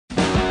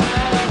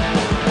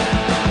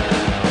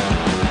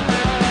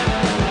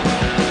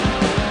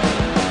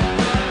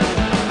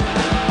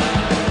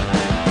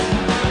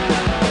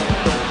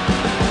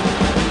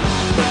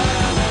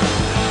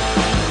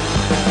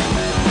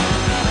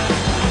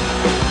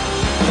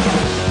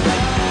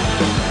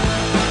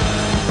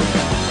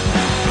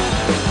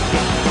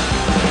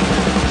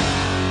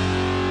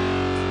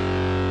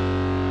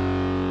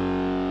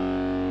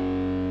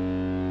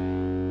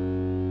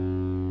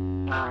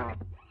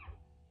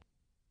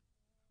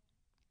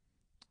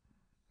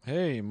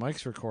Hey,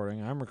 Mike's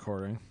recording. I'm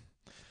recording.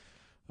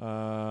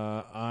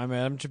 I'm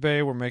Adam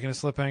Jabay. We're making a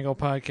Slip Angle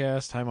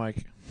podcast. Hi,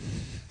 Mike.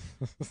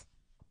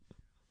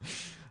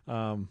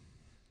 um,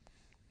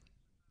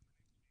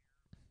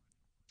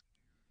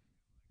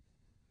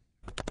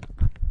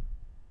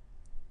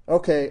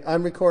 Okay,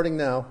 I'm recording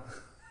now.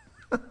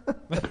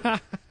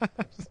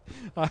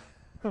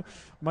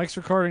 Mike's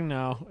recording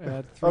now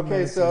at 3 Okay,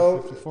 minutes and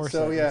so 54 so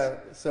seconds. yeah,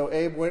 so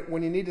Abe,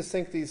 when you need to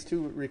sync these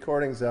two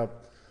recordings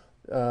up,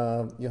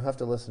 you'll have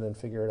to listen and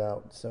figure it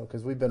out. So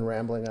because we've been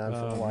rambling on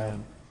for a while.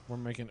 Man. We're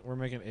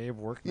making Abe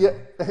work now. Yeah,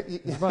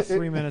 It's about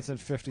 3 minutes and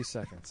 50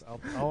 seconds.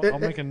 I'll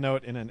make a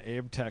note in an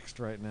Abe text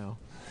right now.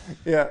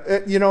 yeah.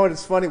 You know what?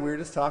 It's funny. We were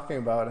just talking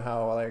about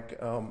how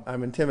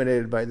I'm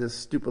intimidated by this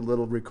stupid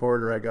little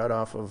recorder I got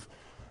off of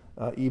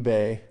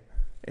eBay,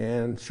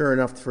 and sure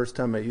enough, the first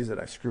time I use it,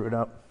 I screw it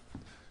up.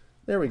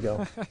 There we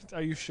go.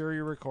 Are you sure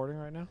you're recording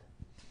right now?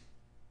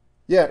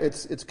 Yeah,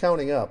 it's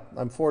counting up.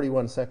 I'm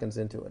 41 seconds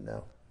into it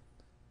now.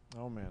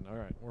 Oh man! All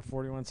right, we're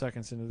 41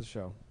 seconds into the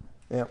show.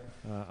 Yeah.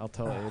 I'll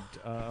tell Abe.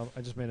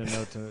 I just made a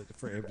note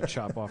for Abe to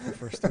chop off the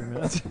first 3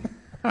 minutes.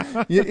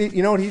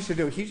 You know what he should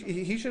do?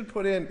 He should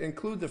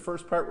include the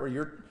first part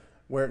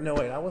where no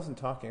wait, I wasn't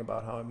talking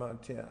about how I'm on.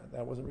 Yeah,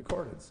 that wasn't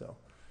recorded. So,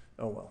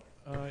 oh well.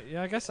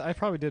 Yeah, I guess I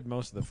probably did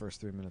most of the first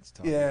 3 minutes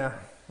talking. Yeah.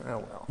 Oh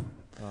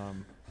well.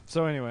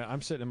 So anyway,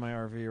 I'm sitting in my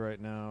RV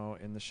right now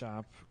in the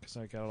shop because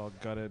I got it all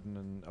gutted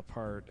and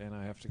apart, and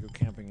I have to go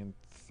camping in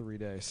 3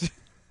 days.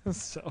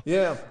 So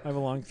Yeah. I have a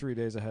long 3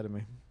 days ahead of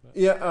me.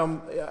 Yeah.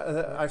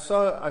 I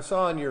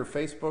saw on your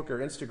Facebook or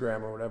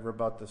Instagram or whatever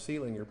about the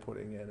ceiling you're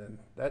putting in, and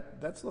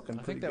that's looking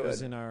I pretty think that good.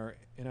 was in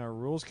our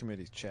rules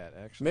committee chat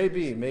actually.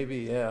 Maybe.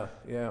 Yeah.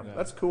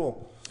 That's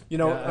cool. You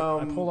know, Yeah,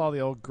 I pulled all the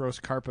old gross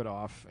carpet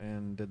off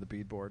and did the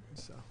beadboard.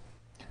 So.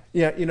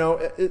 Yeah, you know,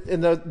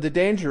 and the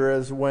danger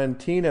is when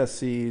Tina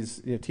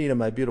sees, Tina,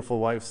 my beautiful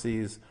wife,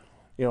 sees,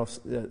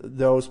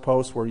 those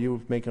posts where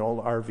you make an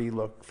old RV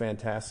look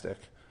fantastic.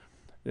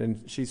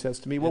 And she says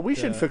to me, well, we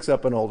should fix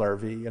up an old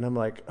RV. And I'm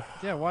like,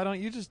 yeah, why don't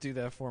you just do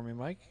that for me,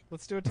 Mike?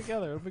 Let's do it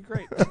together. It'll be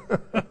great.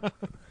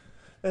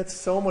 that's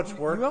so much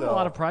work, You have though. a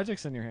lot of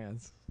projects in your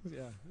hands.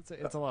 Yeah,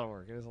 it's a lot of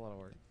work. It is a lot of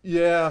work.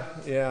 Yeah,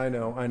 I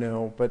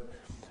know. But,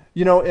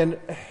 and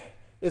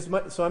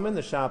so I'm in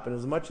the shop, and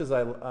as much as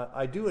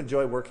I do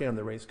enjoy working on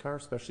the race car,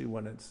 especially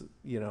when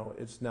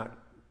it's not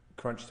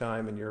crunch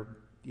time and you're,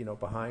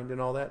 behind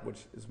and all that,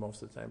 which is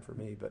most of the time for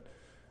me. But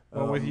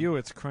well, with you,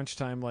 it's crunch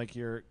time. Like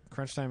your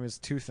crunch time is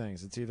two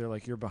things. It's either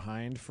like you're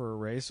behind for a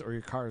race, or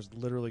your car is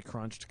literally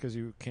crunched because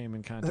you came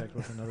in contact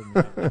with another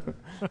man.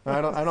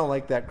 I don't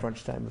like that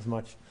crunch time as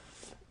much.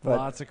 But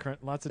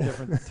lots of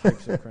different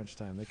types of crunch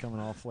time. They come in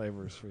all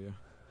flavors for you.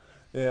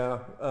 Yeah.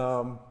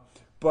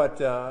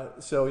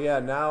 So yeah,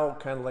 now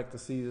kind of like the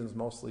season's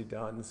mostly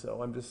done.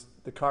 So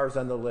the car's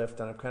on the lift,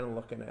 and I'm kind of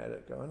looking at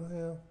it, going,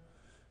 well,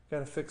 got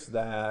to fix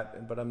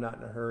that, but I'm not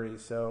in a hurry.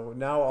 So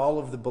now all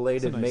of the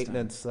belated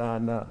maintenance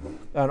on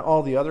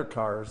all the other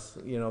cars,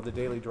 the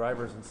daily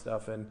drivers and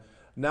stuff. And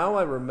now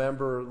I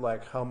remember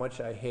like how much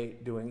I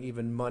hate doing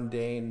even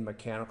mundane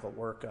mechanical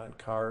work on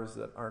cars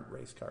that aren't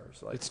race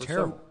cars. Like it's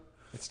terrible.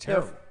 It's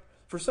terrible. Yeah,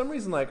 for some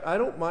reason, like I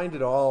don't mind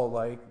at all.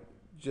 Like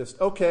just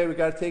okay, we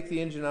got to take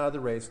the engine out of the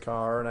race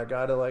car, and I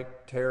got to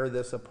like tear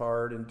this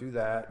apart and do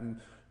that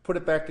and put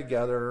it back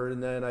together,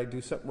 and then I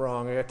do something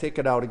wrong, I got to take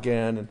it out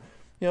again, and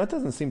it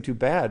doesn't seem too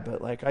bad.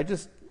 But like I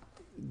just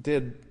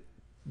did,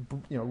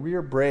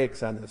 rear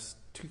brakes on this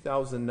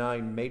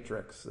 2009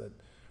 Matrix that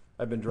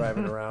I've been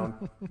driving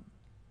around,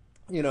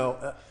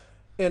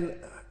 and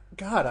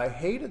God, I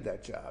hated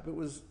that job. It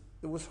was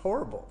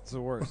horrible. It's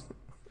the worst.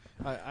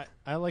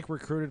 I like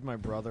recruited my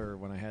brother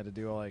when I had to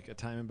do like a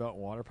timing belt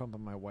water pump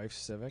on my wife's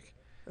Civic.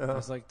 I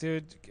was like,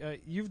 dude,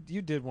 you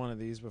did one of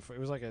these before. It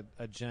was like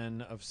a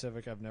gen of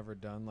Civic I've never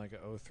done, like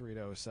a 03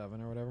 to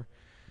 07 or whatever.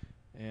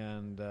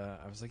 And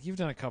I was like, you've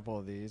done a couple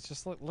of these.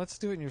 Just let's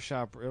do it in your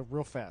shop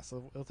real fast.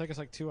 It'll take us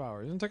like 2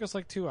 hours. It took us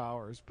like 2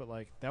 hours, but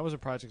like that was a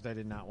project I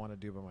did not want to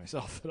do by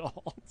myself at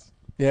all.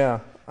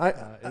 Yeah,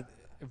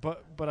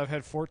 but I've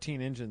had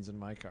 14 engines in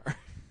my car.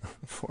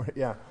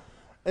 Yeah,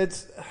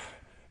 it's.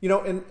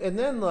 And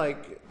then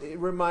like it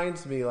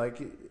reminds me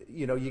like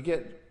you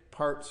get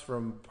parts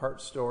from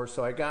parts stores.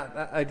 So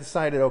I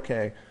decided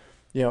okay,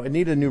 it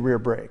needed a new rear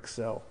brake.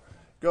 So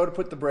go to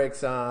put the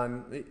brakes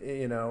on.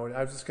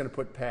 I was just going to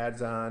put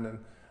pads on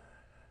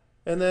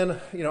and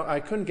then I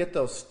couldn't get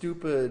those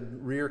stupid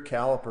rear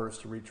calipers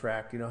to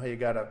retract. You know how you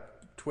got to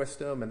twist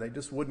them and they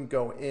just wouldn't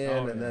go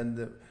in, and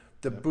then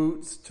the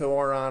boots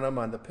tore on them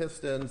on the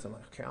pistons. I'm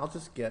like, okay, I'll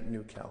just get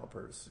new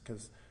calipers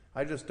because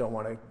I just don't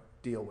want to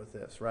deal with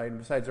this, right? And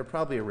besides, they're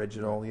probably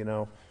original,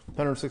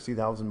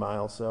 160,000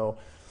 miles. So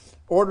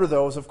order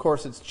those. Of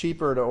course, it's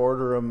cheaper to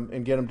order them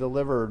and get them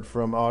delivered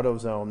from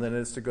AutoZone than it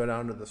is to go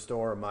down to the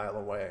store a mile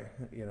away.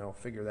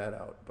 Figure that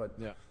out. But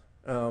yeah.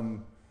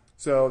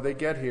 So they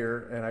get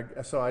here, and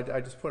I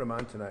just put them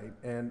on tonight.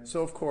 And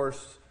so of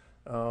course,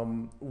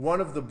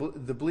 one of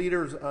the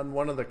bleeders on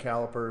one of the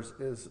calipers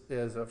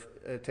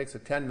it takes a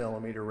 10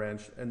 millimeter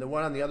wrench, and the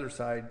one on the other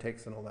side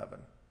takes an 11.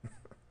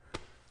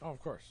 Oh,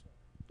 of course.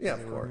 Yeah,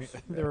 of course.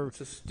 They were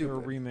just stupid. they were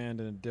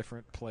remanded in a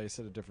different place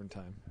at a different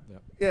time.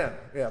 Yep.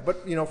 Yeah,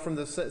 but from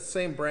the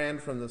same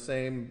brand, from the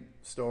same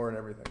store and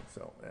everything.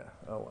 So yeah,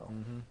 oh well.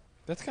 Mm-hmm.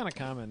 That's kind of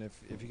common.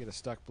 If you get a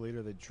stuck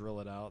bleeder, they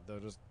drill it out. They'll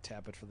just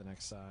tap it for the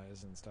next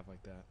size and stuff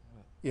like that.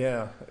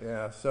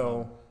 Yeah.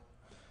 So.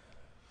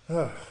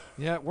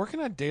 Yeah, working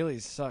on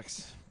dailies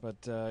sucks.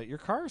 But your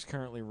car is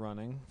currently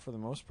running for the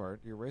most part.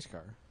 Your race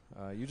car.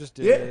 You just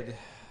did.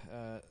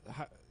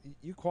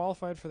 You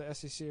qualified for the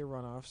SCCA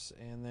runoffs,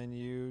 and then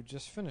you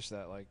just finished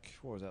that. Like,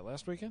 what was that?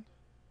 Last weekend?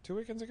 2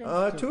 weekends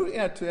ago? 2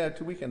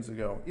 weekends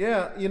ago.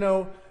 Yeah,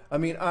 I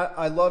mean,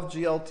 I love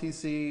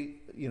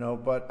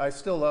GLTC, but I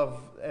still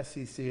love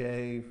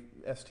SCCA,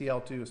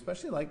 STL too,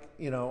 especially like,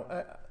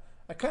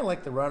 I kind of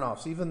like the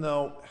runoffs, even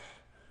though,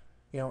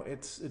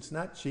 it's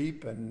not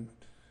cheap and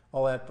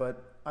all that,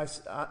 but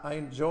I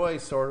enjoy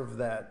sort of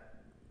that,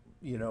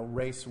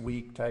 race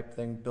week type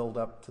thing, build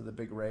up to the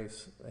big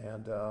race.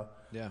 And,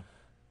 yeah.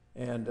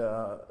 And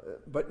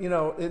but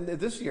in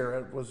this year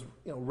it was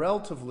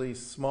relatively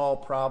small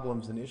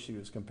problems and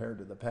issues compared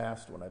to the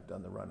past when I've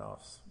done the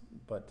runoffs.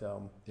 But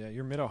yeah,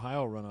 your Mid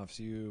Ohio runoffs,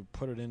 you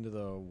put it into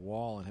the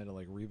wall and had to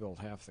like rebuild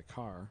half the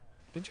car.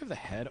 Didn't you have the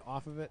head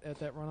off of it at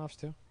that runoffs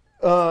too?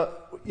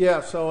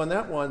 Yeah. So on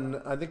that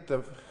one, I think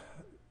it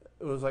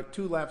was like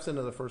 2 laps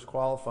into the first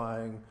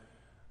qualifying,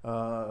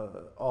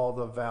 all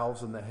the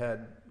valves in the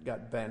head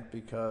got bent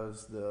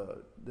because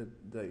the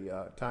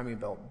timing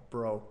belt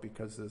broke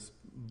because this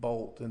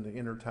bolt in the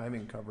inner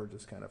timing cover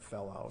just kind of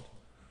fell out.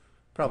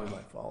 Probably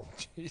my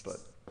fault. Jeez. But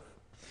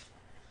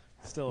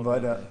still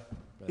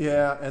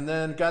yeah, and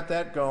then got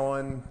that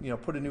going,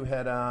 put a new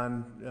head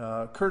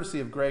on,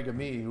 courtesy of Greg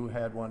Amee, who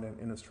had one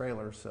in his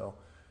trailer. So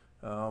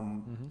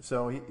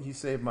so he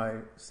saved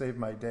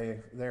my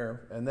day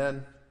there, and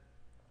then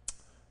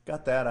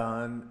got that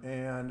on,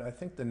 and I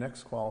think the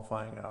next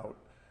qualifying out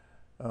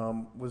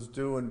was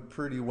doing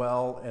pretty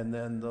well, and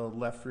then the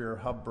left rear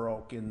hub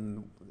broke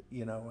in,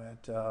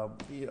 at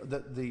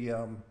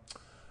the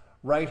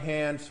right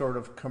hand sort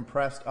of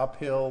compressed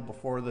uphill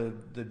before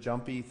the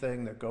jumpy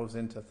thing that goes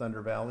into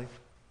Thunder Valley.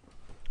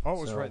 Oh,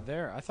 it was right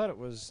there. I thought it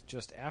was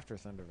just after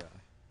Thunder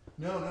Valley.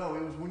 No,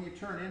 it was when you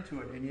turn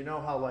into it, and you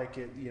know how like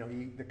it,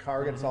 the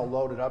car gets all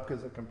loaded up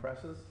because it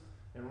compresses,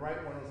 and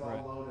right when it's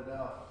all loaded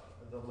up,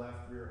 the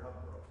left rear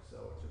hub broke, so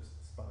it just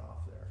spun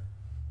off there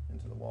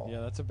into the wall.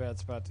 Yeah, that's a bad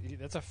spot.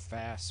 That's a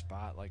fast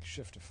spot, like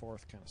shift to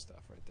fourth kind of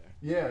stuff right there.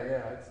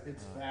 Yeah,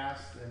 it's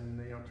fast,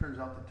 and it turns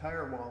out the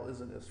tire wall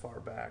isn't as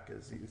far back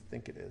as you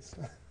think it is.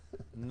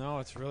 No,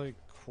 it's really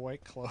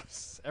quite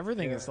close.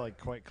 Everything is like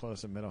quite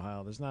close in Mid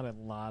Ohio. There's not a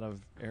lot of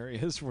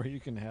areas where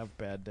you can have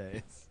bad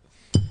days.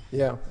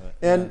 Yeah,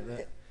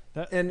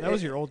 that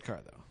was your old car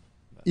though.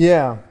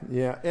 Yeah,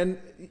 and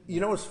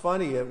what's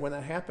funny when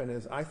that happened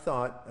is I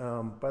thought.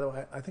 By the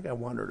way, I think I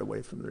wandered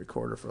away from the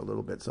recorder for a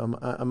little bit, so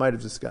I might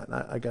have just gotten.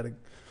 I got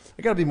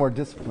to be more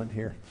disciplined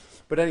here.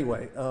 But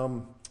anyway,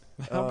 how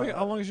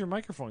long is your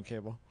microphone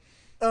cable?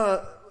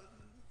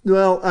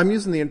 Well, I'm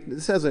using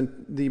this has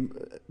the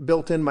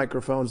built-in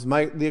microphones.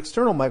 The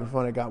external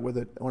microphone I got with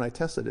it when I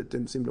tested it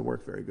didn't seem to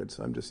work very good,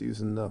 so I'm just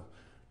using the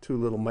 2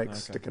 little mics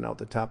sticking out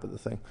the top of the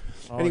thing.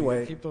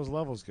 Anyway, keep those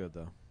levels good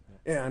though.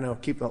 Yeah, I know.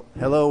 Keep the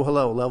hello,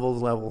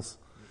 levels.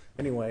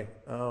 Anyway,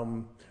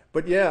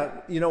 but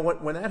yeah,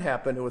 when that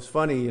happened, it was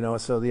funny.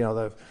 So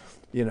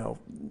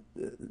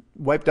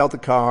wiped out the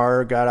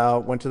car, got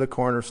out, went to the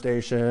corner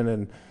station,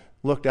 and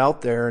looked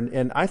out there,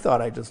 and I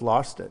thought I just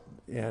lost it,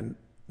 and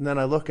then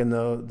I look, and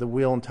the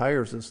wheel and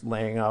tires is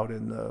laying out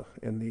in the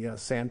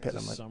sand pit.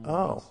 I'm like,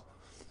 oh.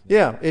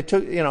 Yeah, it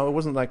took, it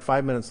wasn't like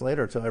 5 minutes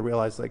later until I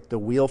realized like the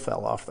wheel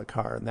fell off the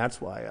car, and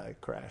that's why I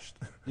crashed.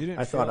 You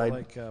didn't feel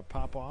like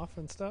pop off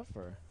and stuff,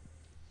 or?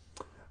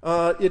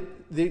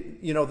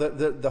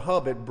 The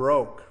hub, it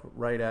broke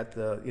right at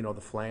the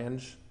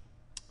flange,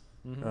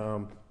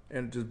 and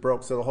it just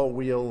broke. So the whole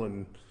wheel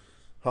and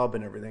hub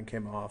and everything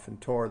came off and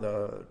tore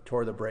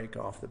the brake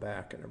off the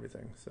back and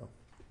everything. So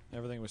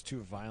everything was too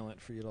violent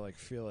for you to like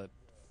feel it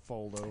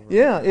fold over.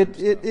 Yeah,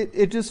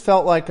 it just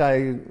felt like I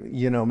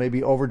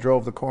maybe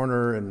overdrove the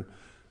corner and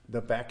the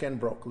back end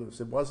broke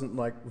loose. It wasn't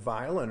like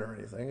violent or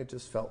anything. It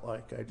just felt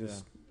like I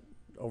just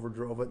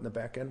overdrove it and the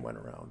back end went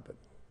around.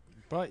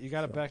 But you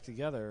got it back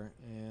together,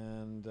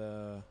 and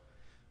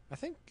I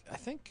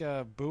think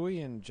Bowie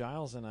and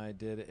Giles and I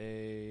did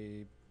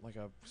a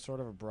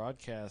sort of a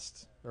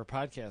broadcast or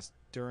podcast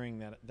during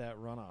that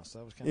runoff. So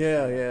that was kind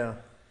of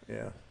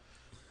yeah.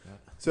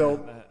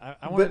 So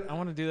I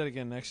want to do that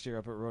again next year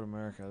up at Road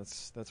America.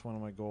 That's one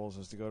of my goals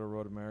is to go to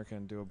Road America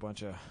and do a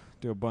bunch of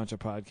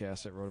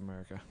podcasts at Road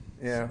America.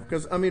 Yeah,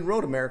 because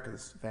Road America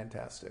is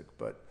fantastic,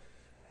 but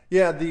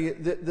yeah, the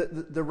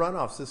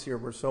runoffs this year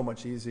were so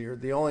much easier.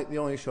 The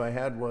only issue I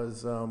had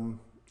was I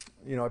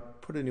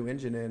put a new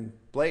engine in.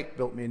 Blake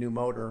built me a new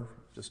motor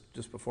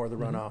just before the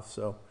runoff,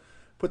 so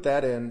put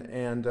that in,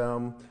 and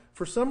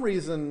for some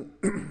reason.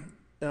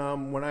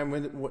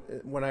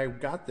 When I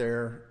got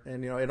there,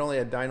 and it only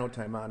had dyno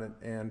time on it,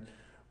 and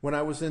when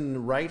I was in the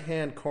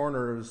right-hand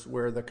corners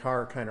where the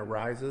car kind of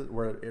rises,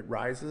 where it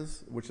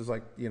rises, which is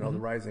like, the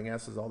rising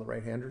S is all the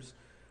right-handers,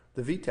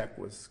 the VTEC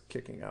was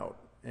kicking out.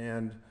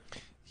 And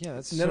yeah,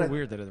 that's so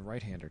weird that it's a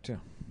right-hander too.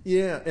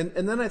 Yeah,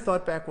 and then I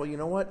thought back, well, you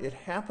know what? It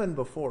happened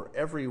before.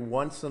 Every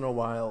once in a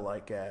while,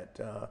 like at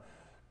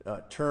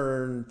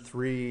turn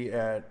 3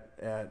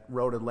 at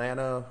Road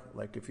Atlanta,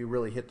 like if you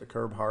really hit the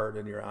curb hard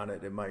and you're on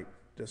it, it might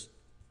just,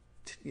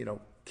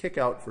 kick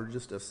out for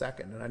just a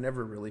second. And I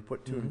never really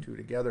put two and two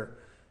together,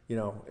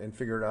 and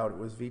figured out it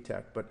was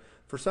VTEC. But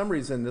for some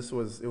reason, it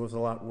was a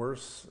lot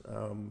worse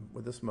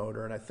with this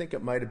motor. And I think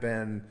it might have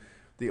been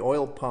the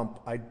oil pump.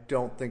 I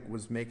don't think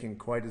was making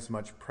quite as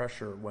much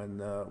pressure when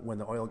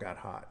the oil got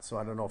hot. So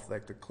I don't know if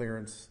like the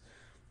clearances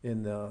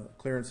in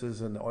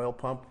the oil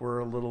pump were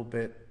a little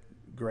bit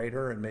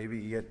greater, and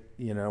maybe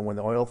when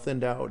the oil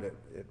thinned out,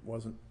 it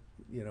wasn't.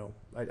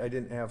 I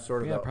didn't have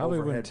sort of the probably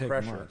overhead wouldn't take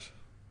pressure. Much.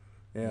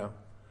 Yeah.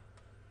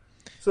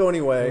 So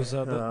anyway,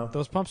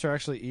 those pumps are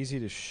actually easy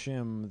to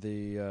shim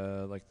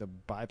the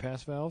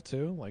bypass valve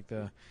too, like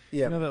that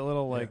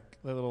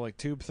little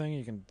tube thing.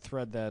 You can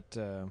thread that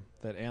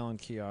Allen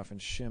key off and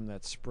shim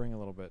that spring a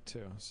little bit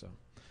too. So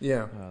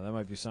yeah, that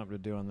might be something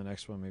to do on the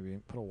next one. Maybe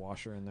put a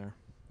washer in there.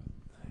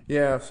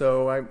 Yeah,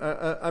 so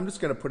I'm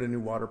just going to put a new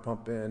water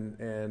pump in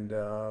and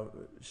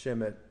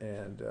shim it,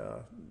 and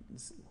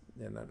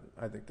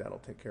I think that'll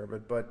take care of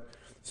it. But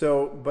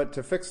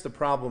to fix the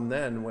problem,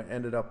 then we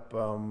ended up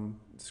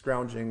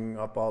scrounging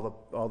up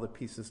all the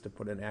pieces to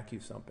put an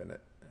AccuSump in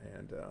it,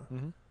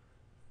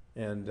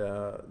 and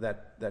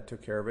that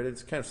took care of it.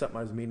 It's kind of something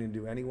I was meaning to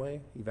do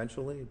anyway,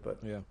 eventually,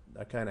 but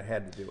I kind of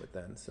had to do it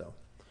then. So,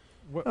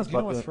 do you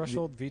know what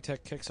threshold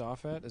VTEC kicks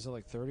off at? Is it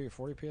like 30 or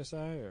 40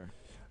 psi or?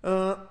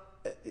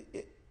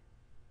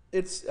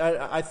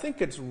 I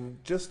think it's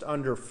just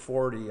under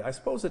 40. I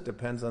suppose it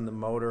depends on the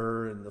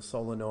motor and the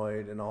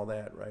solenoid and all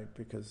that, right?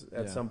 Because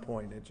at some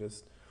point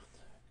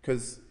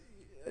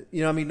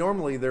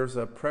normally there's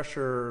a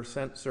pressure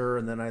sensor,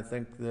 and then I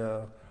think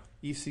the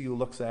ECU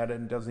looks at it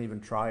and doesn't even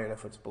try it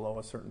if it's below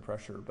a certain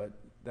pressure, but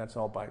that's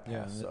all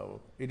bypassed.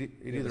 So it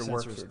either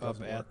works or it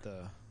doesn't work.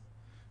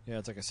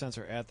 It's like a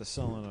sensor at the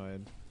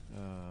solenoid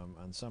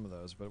on some of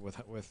those, but with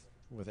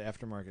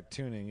aftermarket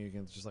tuning, you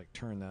can just like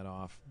turn that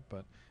off,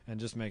 and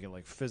just make it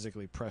like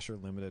physically pressure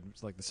limited.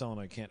 It's like the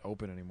solenoid can't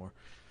open anymore.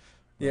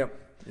 Yep.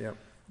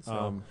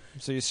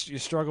 So you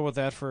struggle with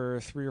that for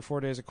 3 or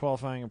 4 days of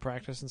qualifying and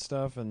practice and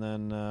stuff, and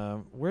then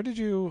where did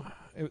you?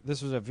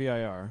 This was at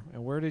VIR,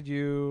 and where did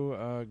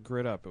you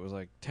grid up? It was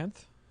like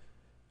 10th.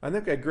 I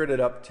think I gridded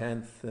up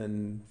 10th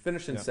and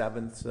finished in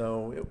 7th.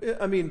 So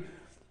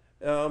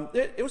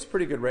it was a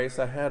pretty good race.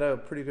 I had a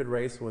pretty good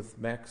race with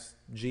Max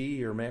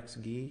G or Max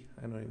Gee.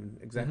 I don't even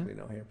exactly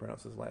know how you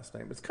pronounce his last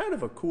name. It's kind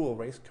of a cool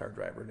race car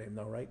driver name,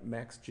 though, right?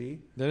 Max G.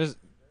 That is,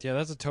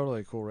 that's a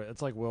totally cool race.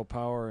 It's like Will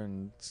Power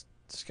and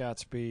Scott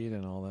Speed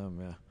and all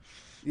them.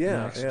 Yeah,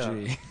 Max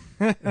G.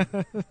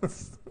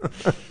 It's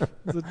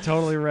a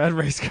totally rad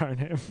race car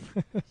name.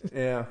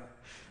 Yeah.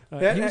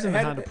 He was in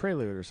the Honda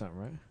Prelude or something,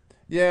 right?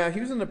 Yeah, he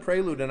was in the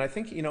Prelude, and I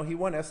think he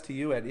won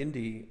STU at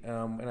Indy,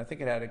 and I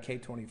think it had a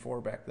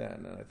K24 back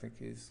then, and I think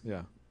he's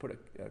put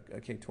a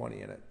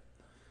K20 in it.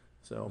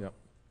 So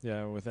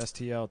with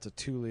STL it's a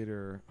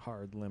 2-liter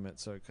hard limit,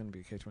 so it couldn't be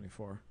a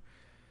K24.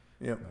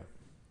 Yep.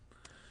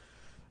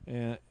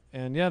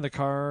 And the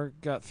car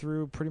got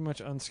through pretty much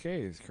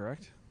unscathed,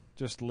 correct?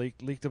 Just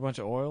leaked a bunch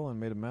of oil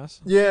and made a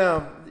mess.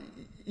 Yeah.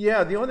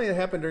 The only thing that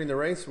happened during the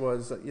race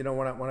was,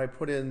 when I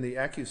put in the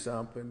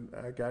AccuSump and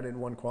I got in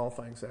one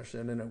qualifying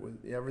session, and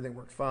everything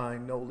worked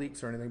fine, no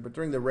leaks or anything. But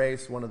during the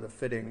race, one of the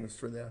fittings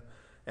for the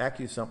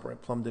AccuSump, where I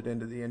plumbed it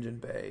into the engine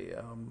bay,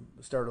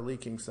 started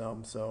leaking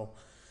some. So,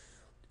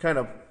 kind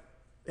of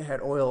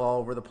had oil all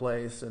over the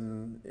place,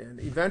 and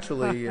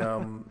eventually,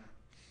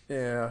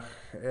 the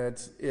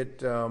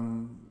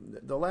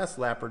last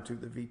lap or two,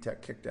 the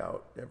VTEC kicked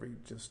out every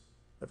just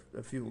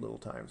a few little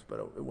times, but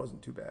it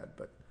wasn't too bad.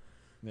 But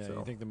you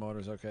think the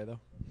motor's okay though?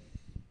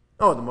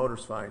 Oh, the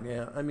motor's fine.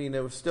 Yeah, I mean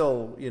it was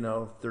still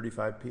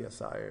 35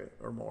 psi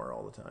or more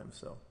all the time.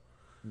 So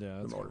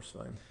the motor's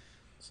fine.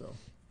 So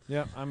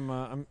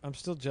I'm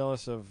still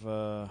jealous of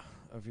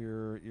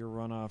your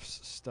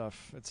runoffs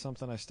stuff. It's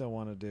something I still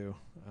want to do.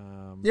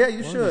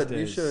 You should.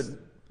 You should.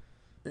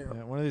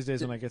 Yeah, one of these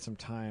days when I get some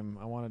time,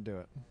 I want to do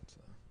it.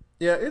 So.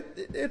 Yeah,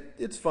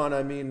 it's fun.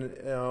 I mean,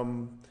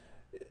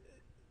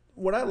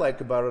 what I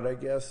like about it, I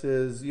guess,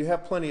 is you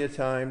have plenty of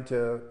time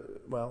to.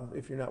 Well,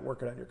 if you're not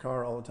working on your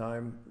car all the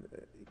time,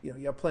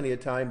 you have plenty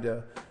of time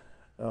to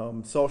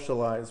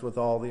socialize with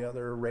all the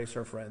other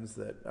racer friends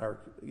that are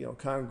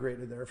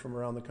congregated there from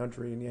around the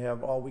country, and you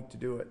have all week to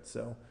do it.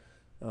 So.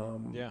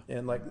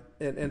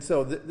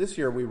 So this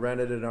year we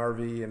rented an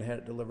RV and had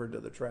it delivered to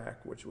the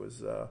track, which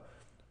was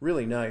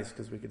really nice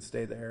because we could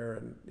stay there,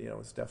 and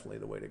it's definitely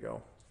the way to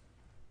go.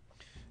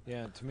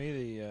 Yeah, to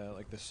me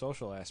the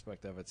social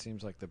aspect of it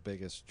seems like the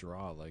biggest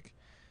draw. Like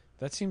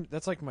that's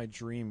like my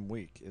dream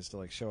week is to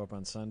like show up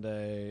on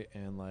Sunday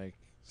and like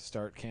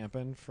start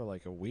camping for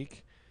like a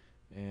week,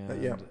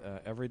 And Yeah.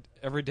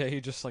 every day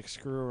you just like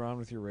screw around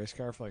with your race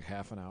car for like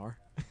half an hour.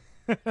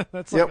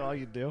 That's like all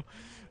you do,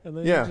 and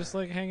then you just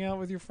like hang out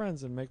with your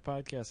friends and make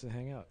podcasts and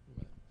hang out.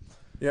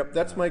 Yep,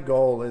 that's my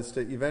goal, is to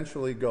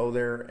eventually go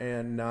there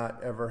and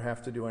not ever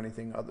have to do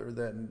anything other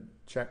than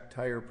check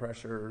tire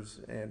pressures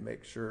and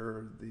make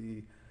sure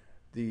the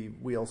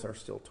wheels are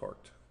still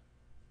torqued.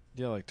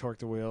 Yeah, like torque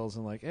the wheels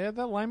and like, hey, that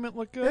alignment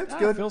look good. It's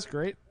good. It feels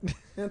great.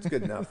 That's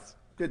good enough.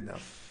 Good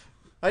enough.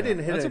 I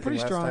didn't hit anything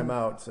last time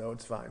out, so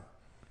it's fine.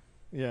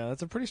 Yeah,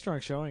 that's a pretty strong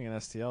showing in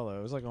STL, though.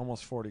 It was like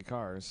almost 40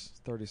 cars,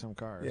 30-some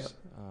cars.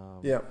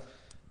 Yeah.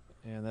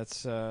 And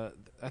that's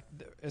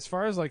as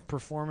far as like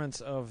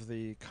performance of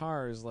the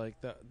cars, like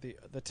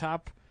the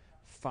top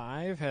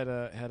 5 had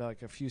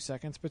like a few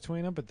seconds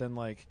between them, but then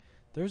like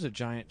there's a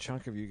giant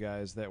chunk of you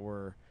guys that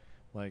were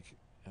like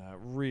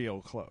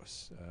real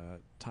close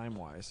time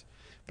wise.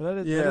 But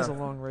that is a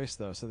long race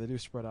though, so they do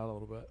spread out a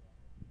little bit.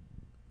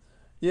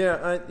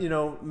 Yeah,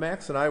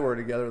 Max and I were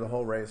together the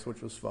whole race,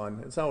 which was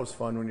fun. It's always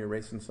fun when you're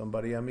racing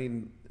somebody. I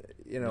mean,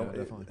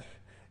 definitely.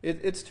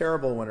 It's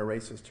terrible when a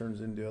race just turns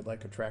into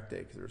like a track day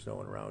because there's no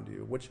one around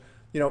you, which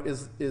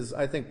is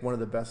I think one of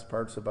the best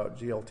parts about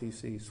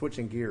GLTC.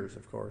 Switching gears,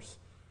 of course,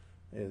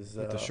 is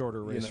the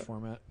shorter race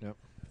format. Yep.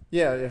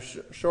 Yeah,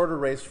 shorter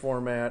race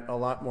format, a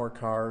lot more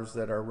cars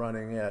that are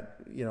running at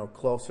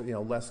closer,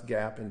 less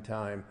gap in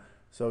time.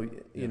 So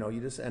you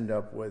just end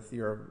up with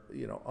your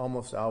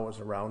almost always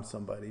around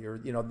somebody,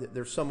 or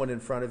there's someone in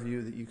front of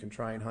you that you can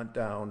try and hunt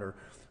down, or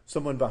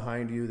someone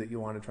behind you that you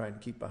want to try and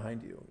keep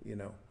behind you.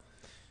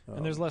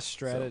 And there's less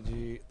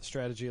strategy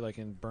like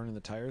in burning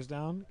the tires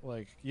down.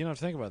 Like you don't have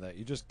to think about that.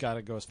 You just got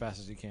to go as fast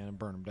as you can and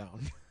burn them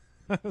down.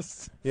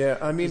 Yeah,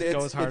 I mean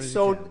it's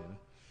so.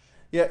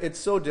 Yeah, it's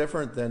so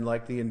different than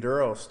like the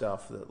enduro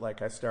stuff that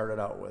like I started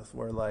out with,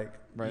 where like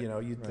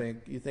you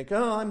think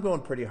oh, I'm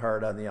going pretty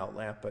hard on the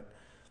outlap, but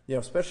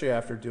especially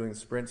after doing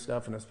sprint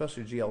stuff and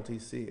especially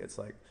GLTC, it's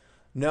like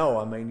no,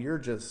 I mean you're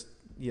just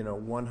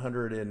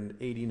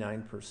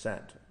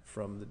 189%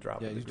 from the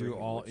drop. Yeah, of the you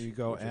green, do you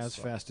go as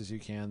fast as you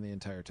can the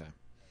entire time.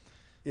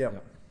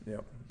 Yep.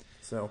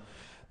 So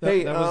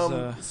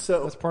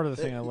that's part of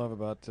the thing I love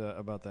about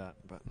that.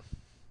 But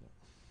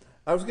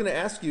I was going to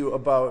ask you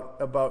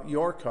about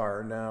your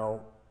car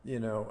now.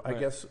 I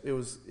guess it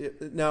was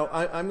now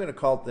I'm going to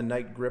call it the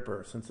Night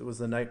Gripper, since it was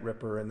the Night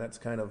Ripper, and that's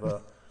kind of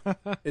a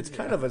it's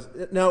kind of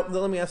a now.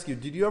 Let me ask you: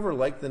 did you ever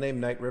like the name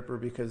Night Ripper,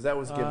 because that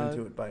was given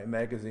to it by a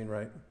magazine,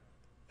 right?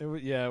 It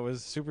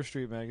was Super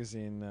Street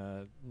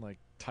Magazine like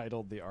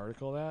titled the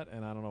article that,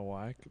 and I don't know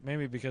why.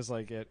 Maybe because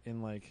like I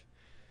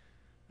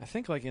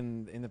think like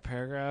in the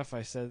paragraph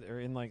I said, or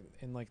in the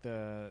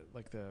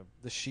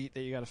sheet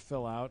that you got to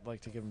fill out like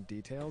to give them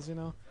details.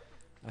 I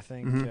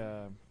think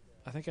I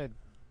think I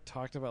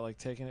talked about like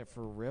taking it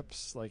for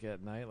rips like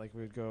at night, like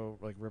we'd go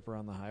like rip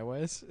around the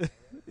highways.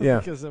 Yeah,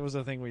 because it was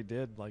a thing we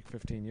did like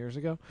 15 years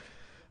ago.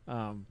 He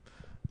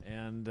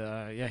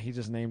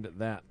just named it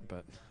that,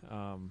 but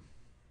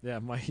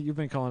you've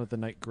been calling it the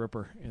Night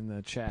Gripper in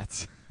the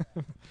chats.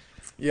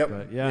 Yep.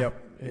 But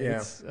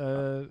it's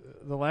the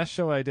last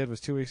show I did was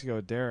 2 weeks ago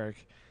with Derek,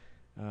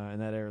 and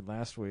that aired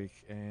last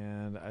week,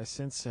 and I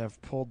since have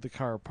pulled the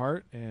car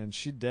apart, and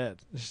she's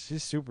dead.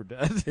 She's super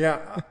dead.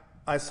 Yeah,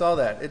 I saw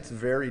that. It's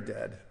very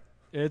dead.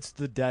 It's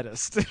the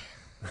deadest.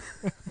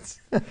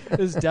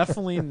 It's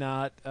definitely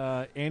not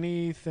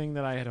anything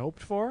that I had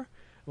hoped for.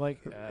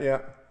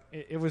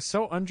 It was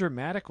so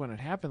undramatic when it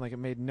happened. Like, it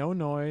made no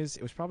noise.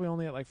 It was probably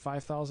only at like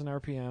 5,000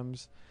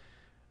 RPMs.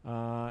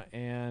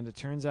 And it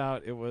turns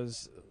out it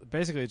was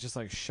basically just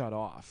like shut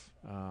off.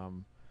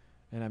 And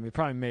I mean, it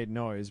probably made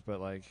noise,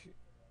 but like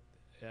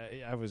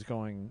I was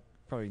going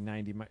probably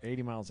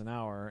 80 miles an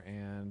hour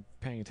and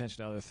paying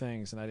attention to other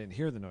things, and I didn't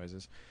hear the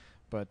noises.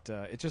 But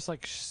it just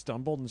like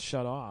stumbled and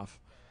shut off.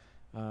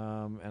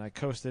 And I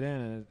coasted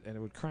in, and it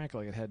would crank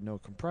like it had no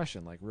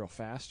compression, like real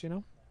fast,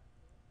 And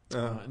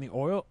the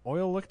oil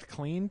looked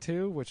clean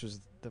too, which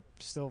was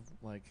still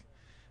like,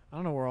 I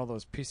don't know where all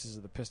those pieces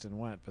of the piston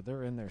went, but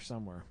they're in there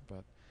somewhere.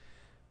 But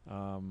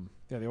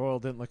the oil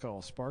didn't look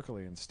all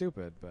sparkly and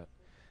stupid, but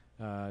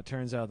it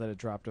turns out that it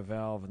dropped a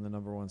valve in the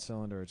number one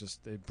cylinder.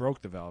 It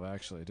broke the valve,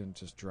 actually. It didn't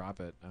just drop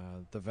it.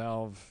 The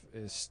valve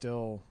is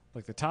still,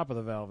 like the top of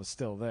the valve is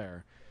still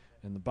there,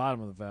 and the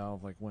bottom of the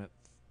valve like went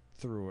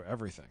through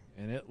everything,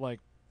 and it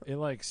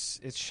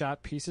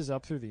shot pieces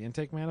up through the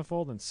intake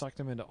manifold and sucked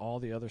them into all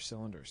the other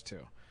cylinders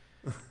too.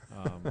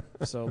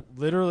 So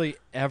literally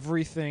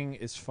everything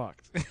is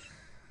fucked.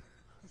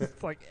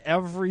 Like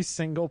every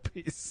single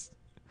piece.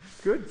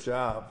 Good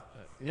job.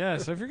 Yeah,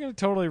 so if you're going to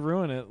totally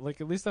ruin it, like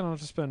at least I don't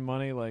have to spend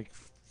money like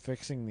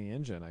fixing the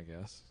engine, I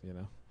guess,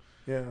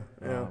 Yeah.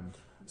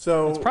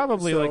 So it's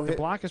probably the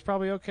block is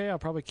probably okay. I'll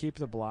probably keep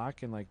the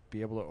block and like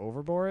be able to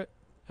overbore it.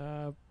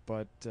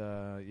 But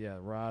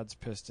rods,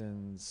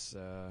 pistons,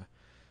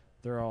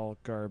 they're all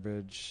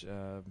garbage.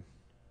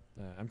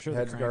 I'm sure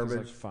the crank is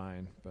like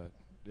fine, but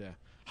yeah,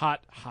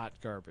 hot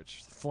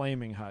garbage,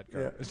 flaming hot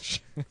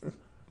garbage. Yeah.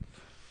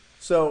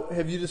 So,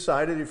 have you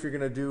decided if you're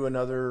going to do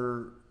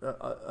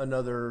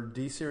another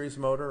D series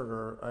motor,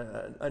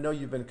 or I know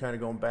you've been kind of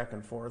going back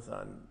and forth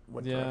on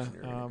what direction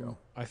you're going to go.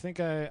 I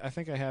think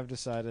I have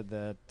decided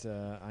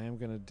that I am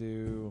going to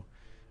do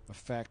a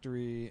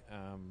factory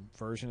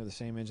version of the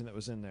same engine that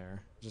was in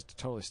there, just a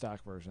totally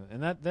stock version.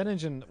 And that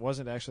engine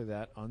wasn't actually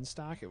that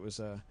unstock. It was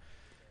a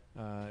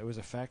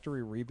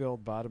factory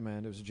rebuild bottom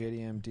end. It was a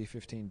JDM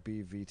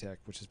D15B VTEC,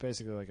 which is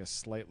basically like a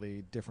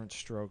slightly different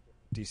stroke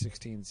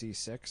D16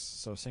 Z6,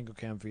 so single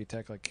cam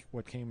VTEC, like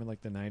what came in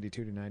like the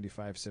 92 to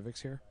 95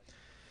 Civics here,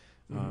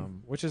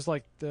 which is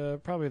like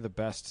probably the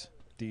best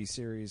D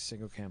series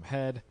single cam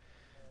head.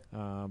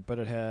 But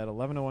it had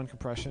 11:1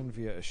 compression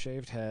via a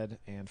shaved head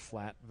and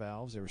flat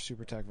valves. They were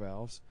SuperTech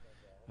valves,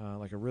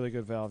 like a really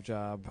good valve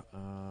job,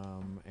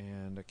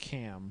 and a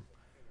cam,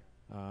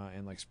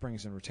 and like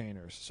springs and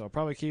retainers. So I'll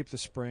probably keep the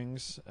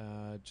springs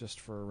just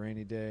for a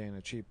rainy day and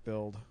a cheap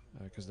build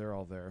because they're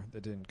all there.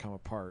 They didn't come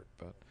apart,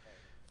 but.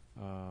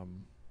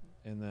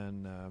 And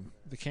then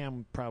the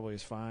cam probably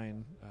is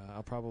fine.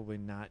 I'll probably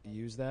not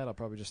use that. I'll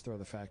probably just throw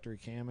the factory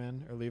cam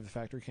in or leave the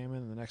factory cam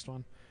in the next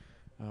one.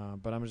 But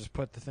I'm going to just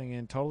put the thing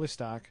in totally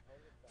stock,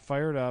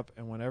 fire it up,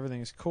 and when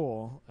everything's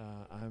cool,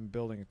 I'm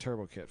building a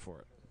turbo kit for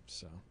it.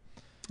 So.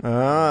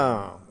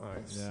 Oh,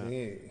 I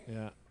see.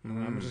 Yeah.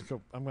 I'm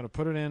going to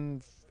put it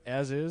in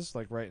as is,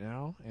 like right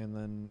now, and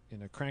then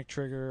crank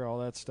trigger, all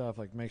that stuff,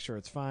 like make sure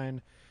it's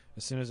fine.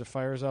 As soon as it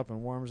fires up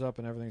and warms up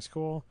and everything's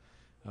cool,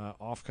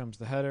 off comes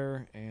the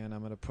header, and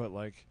I'm going to put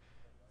like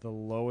the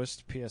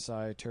lowest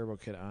PSI turbo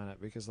kit on it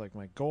because like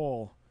my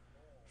goal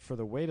for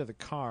the weight of the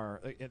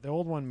car, the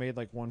old one made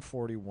like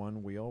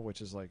 141 wheel,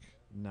 which is like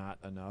not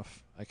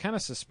enough. I kind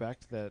of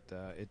suspect that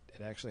it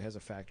actually has a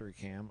factory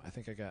cam. I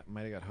think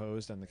might have got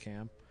hosed on the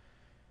cam.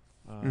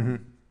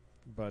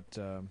 But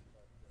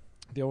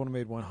the old one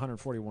made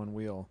 141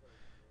 wheel,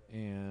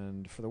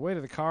 and for the weight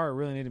of the car, I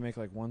really need to make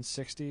like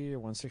 160 or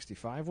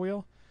 165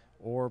 wheel,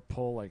 or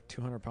pull like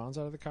 200 pounds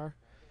out of the car.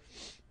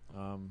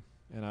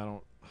 And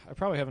I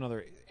probably have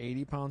another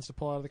 80 pounds to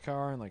pull out of the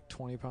car and like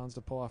 20 pounds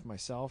to pull off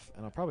myself,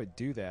 and I'll probably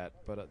do that,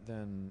 but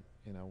then,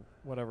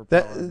 whatever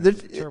power.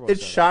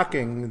 It's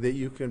shocking that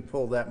you can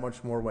pull that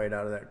much more weight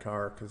out of that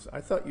car, because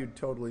I thought you'd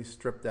totally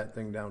strip that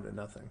thing down to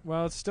nothing.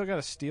 Well, it's still got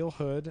a steel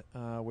hood,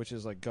 which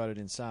is like gutted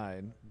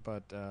inside,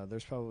 but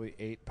there's probably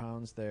 8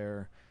 pounds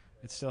there.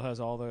 It still has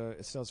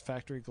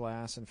factory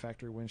glass and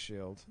factory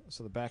windshield.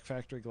 So the back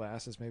factory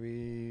glass is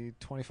maybe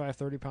 25,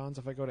 30 pounds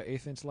if I go to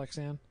 1/8 inch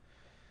Lexan.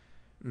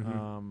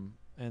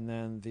 And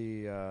then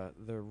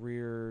the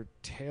rear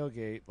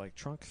tailgate, like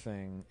trunk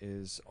thing,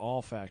 is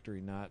all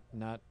factory, not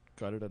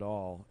gutted at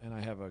all. And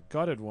I have a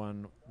gutted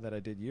one that I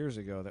did years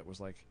ago that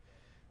was like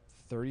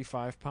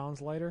 35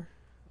 pounds lighter,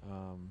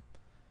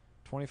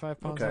 25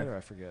 pounds lighter,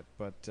 I forget.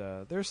 But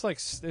there's like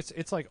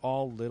it's like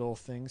all little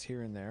things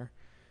here and there.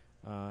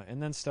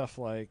 And then stuff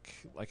like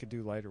I could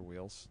do lighter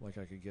wheels. Like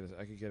I could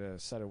get a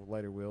set of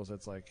lighter wheels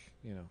that's like,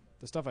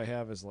 the stuff I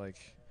have is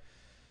like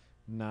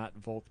not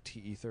Volk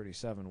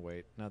TE37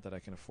 weight. Not that I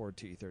can afford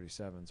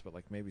TE37s, but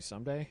like maybe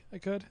someday I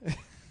could.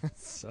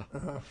 So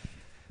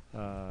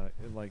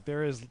like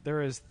there is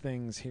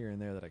things here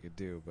and there that I could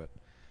do, but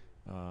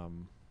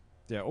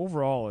yeah,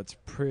 overall it's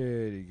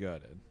pretty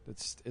good.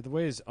 It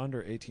weighs under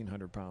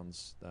 1,800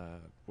 pounds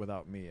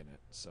without me in it.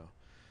 So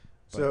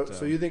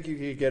you think you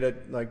could get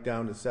it like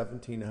down to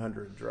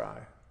 1,700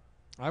 dry?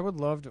 I would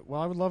love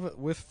it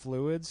with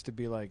fluids to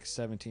be like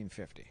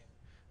 1,750.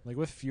 Like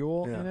with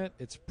fuel in it,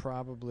 it's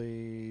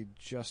probably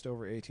just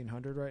over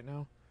 1,800 right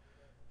now.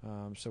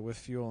 So with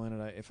fuel in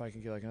it, if I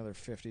can get like another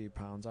 50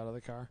 pounds out of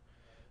the car,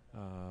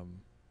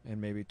 and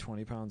maybe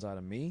 20 pounds out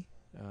of me,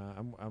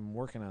 I'm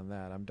working on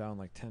that. I'm down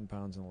like 10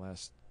 pounds in the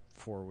last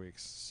 4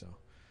 weeks. So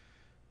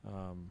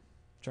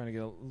trying to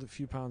get a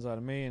few pounds out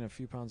of me and a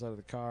few pounds out of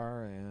the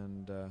car,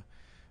 and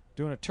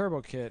doing a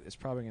turbo kit is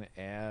probably going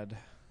to add,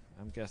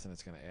 I'm guessing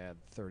it's going to add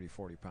 30,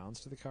 40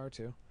 pounds to the car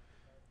too.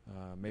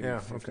 Maybe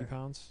 50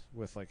 pounds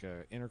with like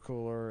a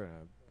intercooler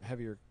and a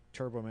heavier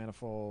turbo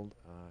manifold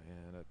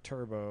and a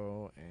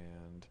turbo,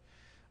 and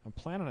I'm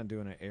planning on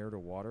doing an air to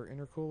water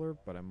intercooler,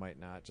 but I might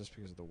not just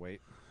because of the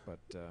weight. But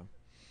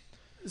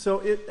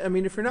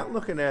if you're not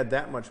looking to add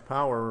that much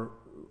power,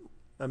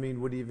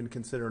 would you even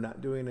consider not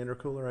doing an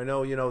intercooler? I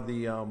know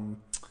the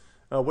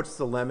what's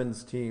the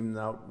Lemons team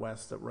out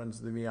west that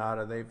runs the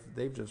Miata?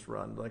 They've just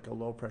run like a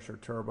low pressure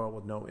turbo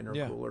with no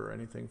intercooler or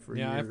anything for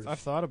years. I've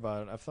thought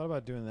about it. I've thought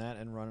about doing that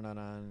and running it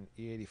on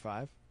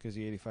E85 because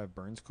E85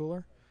 burns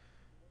cooler.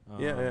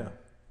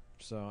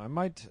 So I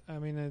might.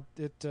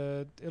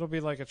 It'll be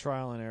like a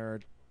trial and error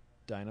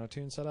dyno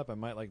tune setup. I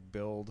might like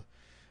build.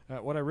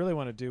 What I really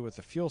want to do with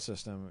the fuel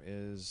system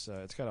is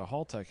it's got a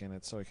Haltech in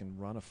it, so I can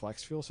run a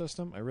flex fuel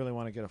system. I really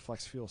want to get a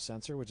flex fuel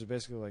sensor, which is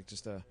basically like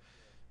just a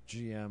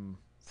GM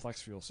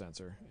flex fuel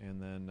sensor,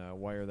 and then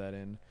wire that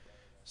in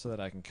so that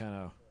I can kind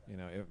of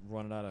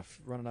run it out of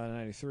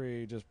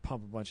 93, just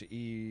pump a bunch of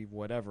E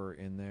whatever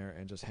in there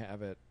and just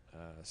have it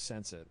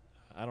sense it.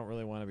 I don't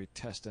really want to be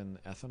testing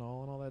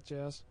ethanol and all that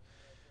jazz.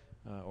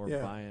 or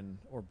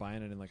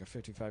buying it in like a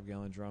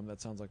 55-gallon drum.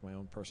 That sounds like my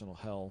own personal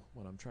hell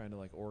when I'm trying to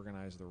like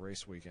organize the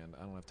race weekend.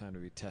 I don't have time to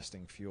be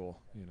testing fuel,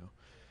 you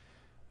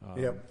know.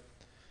 Yep.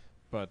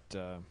 But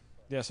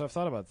yeah, so I've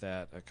thought about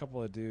that. A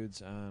couple of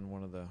dudes on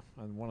one of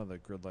the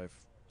Grid Life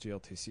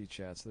GLTC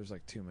chats. There's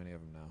like too many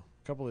of them now.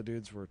 A couple of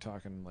dudes were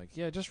talking like,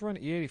 yeah, just run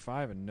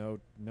E85 and no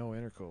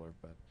intercooler.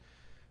 But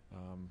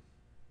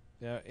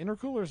yeah,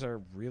 intercoolers are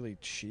really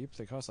cheap.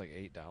 They cost like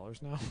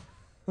 $8 now.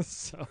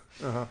 So.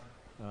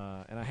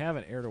 And I have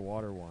an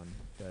air-to-water one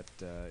that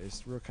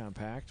is real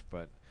compact,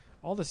 but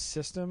all the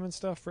system and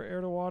stuff for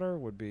air-to-water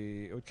would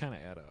kind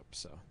of add up.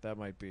 So that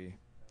might be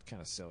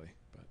kind of silly,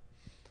 but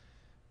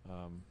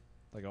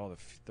like all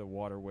the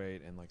water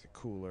weight and like the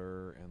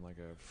cooler and like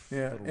a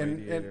little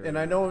radiator. And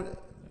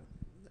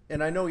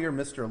I know you're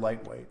Mr.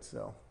 Lightweight,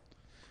 so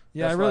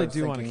yeah, I really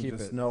do want to keep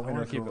it. No I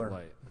want to keep it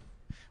light.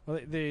 Well,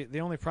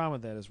 the only problem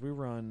with that is we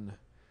run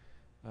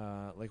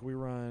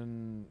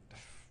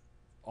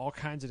all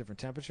kinds of different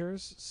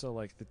temperatures, so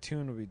like the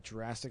tune would be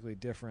drastically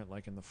different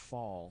like in the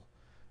fall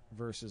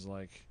versus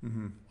like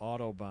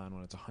Autobahn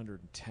when it's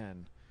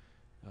 110.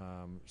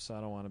 So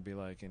I don't want to be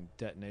like in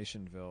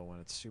Detonationville when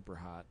it's super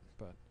hot,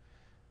 but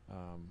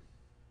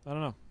I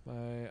don't know.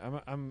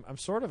 I'm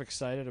sort of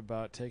excited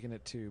about taking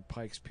it to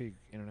Pikes Peak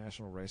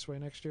International Raceway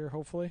next year,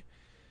 hopefully,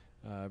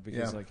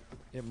 because like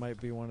it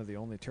might be one of the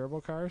only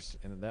turbo cars,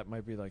 and that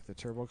might be like the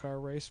turbo car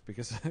race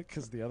because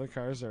the other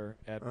cars are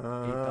at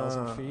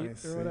 8,000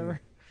 feet or whatever.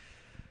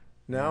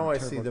 Now I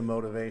see the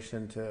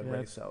motivation to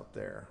race out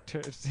there.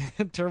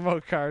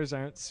 Turbo cars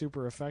aren't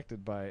super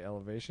affected by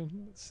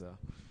elevation, so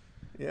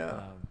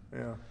yeah.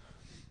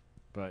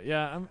 But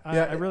yeah,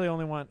 I really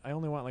only want like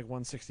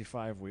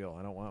 165 wheel.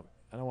 I don't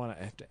want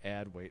to have to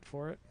add weight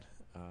for it.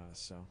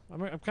 So I'm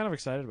kind of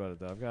excited about it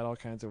though. I've got all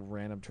kinds of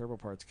random turbo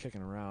parts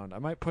kicking around. I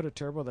might put a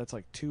turbo that's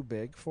like too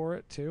big for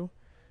it too,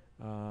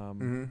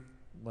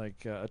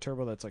 like a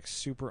turbo that's like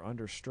super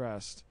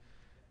understressed.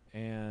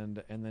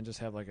 And then just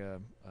have like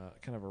a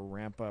kind of a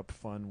ramp up,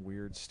 fun,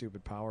 weird,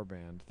 stupid power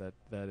band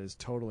that is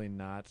totally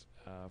not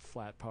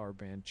flat power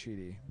band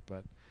cheaty.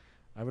 But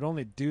I would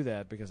only do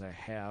that because I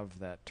have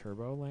that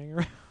turbo laying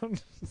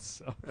around.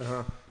 So,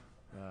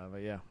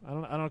 but yeah,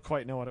 I don't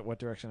quite know what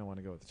direction I want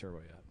to go with the turbo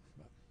yet.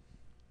 But.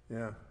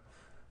 Yeah,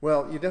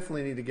 well, you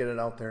definitely need to get it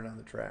out there and on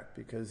the track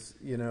because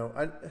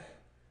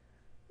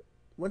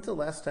when's the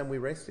last time we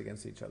raced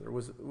against each other?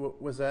 Was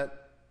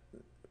that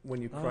when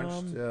you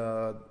crunched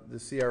the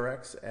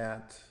CRX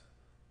at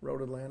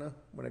Road Atlanta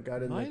when it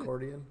got in the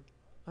accordion?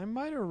 I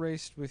might have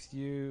raced with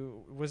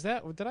you.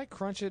 Did I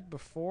crunch it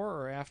before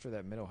or after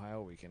that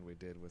Mid-Ohio weekend we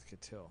did with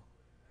Catil?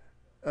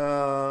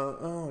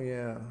 Oh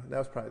yeah, that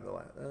was probably the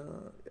last.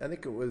 I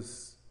think it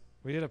was.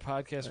 We did a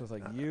podcast with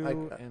like you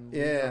and Lee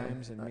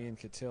Grimes and me and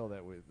Catil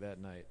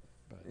that night.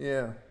 But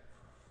yeah,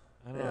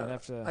 I don't know. I'd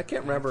have to. I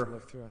can't remember.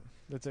 Look through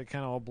it. It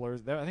kind of all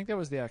blurs. I think that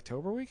was the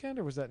October weekend,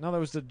 or was that? No, that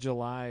was the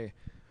July.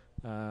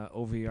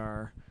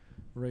 OVR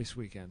race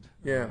weekend.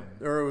 Yeah,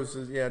 or it was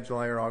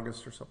July or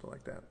August or something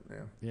like that.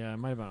 Yeah, it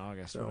might have been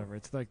August, whatever.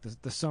 It's like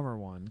the summer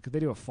one because they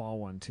do a fall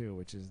one too,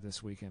 which is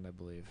this weekend, I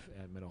believe,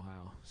 at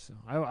Mid-Ohio. So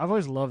I've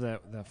always loved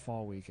that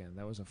fall weekend.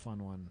 That was a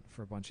fun one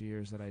for a bunch of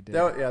years that I did.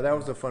 That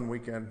was a fun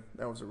weekend.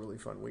 That was a really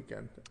fun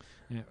weekend.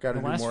 Yeah, got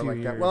to do more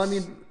like that. Well, I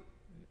mean.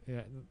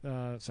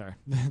 Yeah, sorry.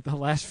 The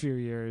last few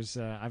years,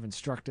 I've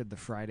instructed the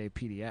Friday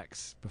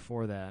PDX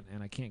before that,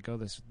 and I can't go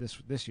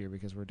this year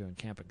because we're doing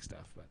camping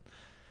stuff. But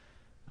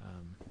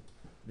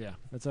yeah,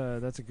 that's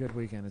a good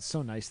weekend. It's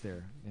so nice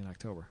there in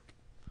October.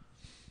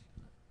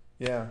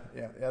 Yeah,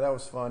 that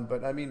was fun.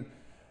 But I mean,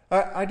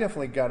 I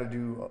definitely got to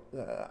do.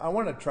 I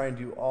want to try and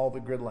do all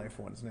the Grid Life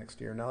ones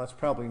next year. Now that's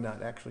probably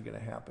not actually going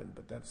to happen,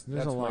 but that's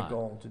my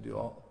goal to do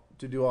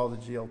all the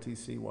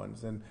GLTC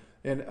ones and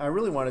I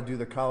really want to do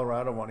the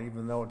Colorado one,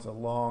 even though it's a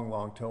long,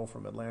 long tow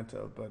from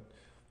Atlanta. But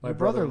my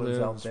brother lives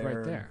out there.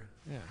 Right there.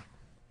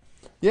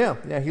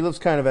 Yeah. He lives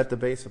kind of at the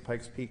base of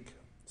Pikes Peak,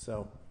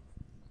 so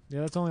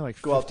yeah, that's only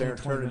like go out there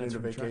and turn it into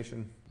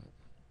vacation.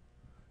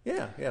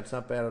 Yeah, it's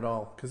not bad at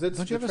all because the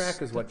track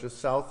is just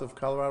south of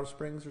Colorado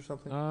Springs or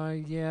something.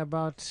 Yeah,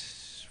 about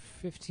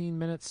 15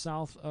 minutes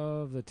south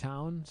of the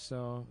town.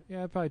 So yeah,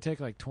 it'd probably take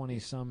like 20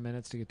 some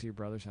minutes to get to your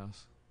brother's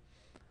house.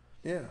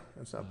 Yeah,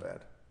 that's not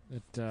bad.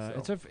 That's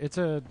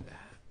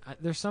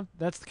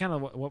kind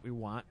of what we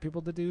want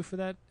people to do for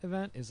that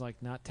event is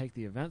like not take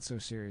the event so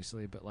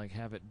seriously, but like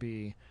have it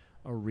be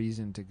a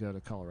reason to go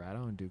to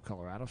Colorado and do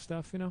Colorado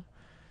stuff, you know.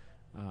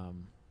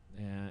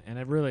 And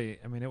it really,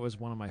 I mean, it was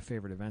one of my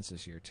favorite events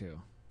this year too.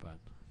 But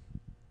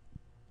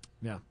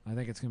yeah, I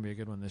think it's gonna be a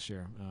good one this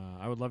year.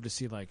 I would love to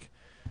see like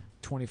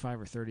 25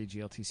 or 30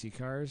 GLTC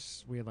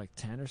cars. We had like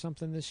 10 or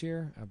something this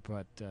year,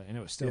 but and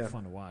it was still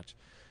fun to watch.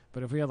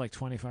 But if we had like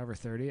 25 or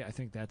 30, I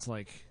think that's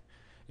like.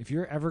 If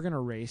you're ever going to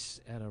race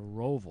at a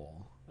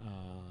Roval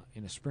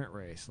in a sprint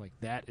race, like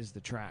that is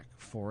the track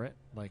for it.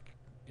 Like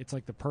it's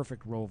like the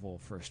perfect Roval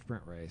for a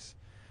sprint race.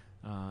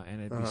 And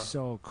it'd be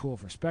so cool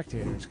for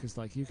spectators because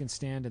like you can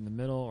stand in the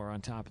middle or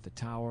on top of the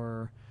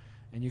tower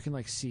and you can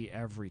like see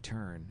every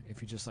turn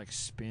if you just like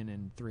spin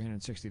in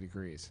 360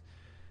 degrees.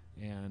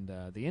 And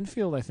the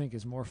infield, I think,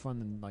 is more fun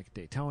than like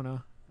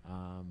Daytona.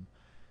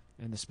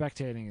 And the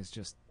spectating is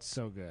just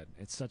so good.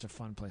 It's such a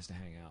fun place to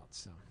hang out.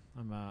 So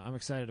I'm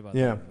excited about that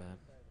event.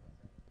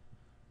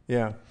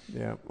 Yeah,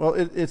 yeah. Well,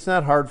 it's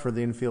not hard for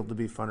the infield to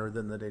be funner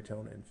than the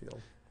Daytona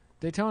infield.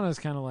 Daytona is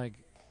kind of like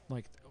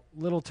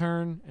little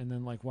turn and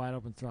then like wide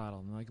open throttle,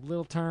 and like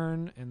little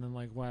turn and then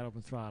like wide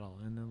open throttle,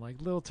 and then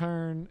like little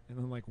turn and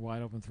then like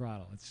wide open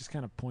throttle. It's just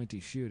kind of pointy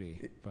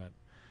shooty, but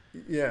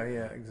yeah,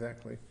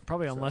 exactly.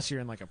 Probably unless you're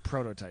in like a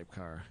prototype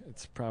car,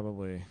 it's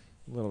probably a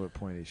little bit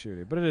pointy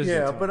shooty, but it is.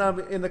 Yeah,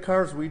 but in the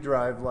cars we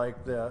drive,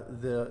 like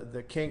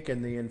the kink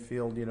in the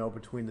infield,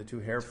 between the two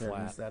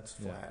hairpins, that's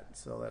flat,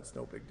 so that's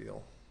no big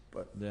deal.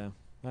 But yeah,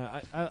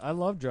 I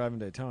love driving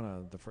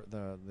Daytona.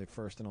 The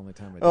first and only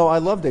time I did. Oh, I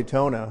love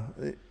Daytona.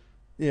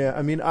 Yeah,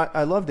 I mean,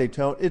 I love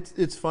Daytona.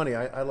 It's funny.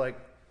 I like,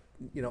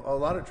 a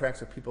lot of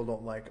tracks that people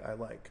don't like. I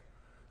like.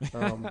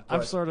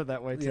 I'm sort of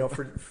that way too.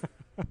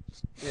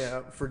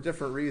 For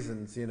different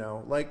reasons.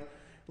 Like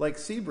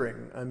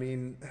Sebring. I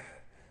mean,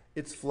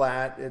 it's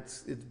flat.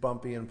 It's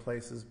bumpy in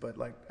places, but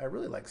like I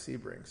really like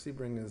Sebring.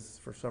 Sebring is,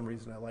 for some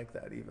reason, I like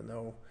that, even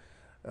though.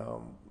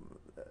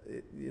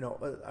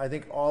 I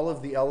think all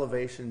of the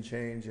elevation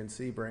change in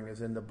Sebring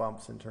is in the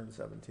bumps in turn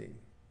 17.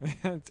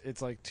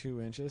 It's like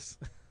 2 inches.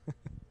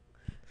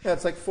 Yeah,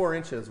 it's like 4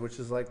 inches, which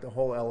is like the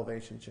whole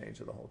elevation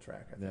change of the whole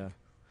track, I think.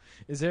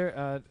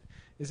 Yeah.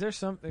 Is there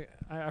something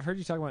I've heard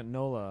you talk about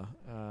NOLA?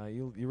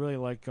 You really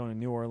like going to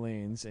New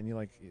Orleans,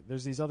 and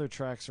there's these other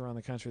tracks around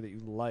the country that you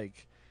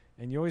like,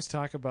 and you always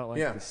talk about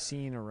the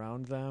scene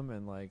around them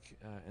and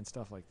and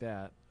stuff like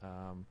that.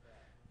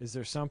 Is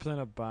there something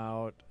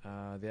about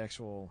the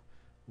actual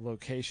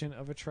location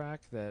of a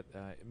track that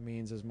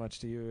means as much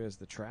to you as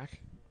the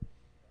track?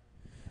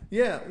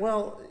 Yeah,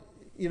 well,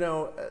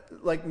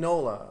 like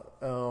NOLA,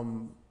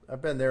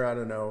 I've been there, I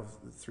don't know,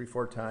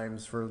 3-4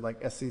 times for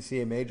like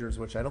SCCA majors,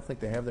 which I don't think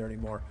they have there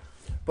anymore.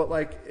 But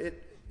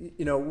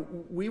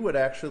we would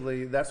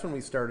actually, that's when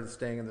we started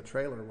staying in the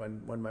trailer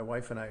when my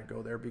wife and I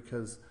go there,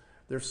 because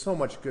there's so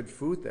much good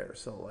food there.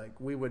 So like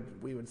we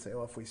would say,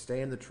 well, if we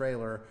stay in the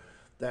trailer,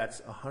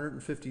 that's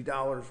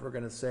 $150 we're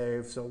going to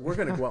save. So we're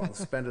going to go out and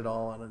spend it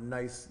all on a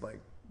nice, like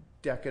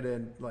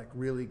decadent, like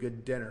really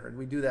good dinner. And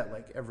we do that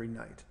like every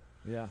night.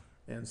 Yeah.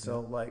 And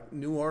so like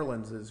New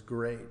Orleans is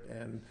great.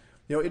 And,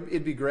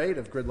 it'd be great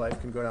if Grid Life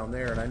can go down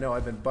there. And I know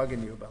I've been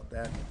bugging you about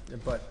that,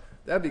 but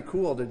that'd be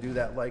cool to do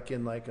that like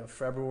in like a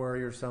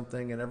February or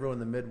something. And everyone in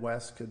the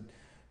Midwest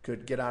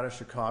could get out of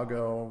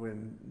Chicago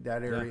and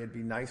that area. It'd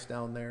be nice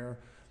down there,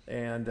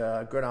 and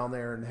go down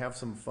there and have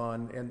some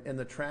fun. And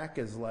the track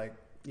is like,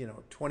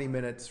 20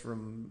 minutes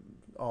from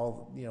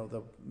all,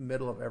 the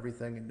middle of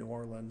everything in New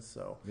Orleans.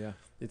 So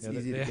it's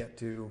easy to get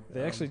to.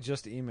 They actually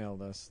just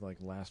emailed us like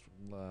last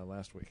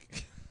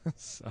week.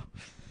 So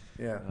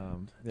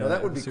no,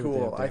 that would be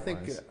cool. I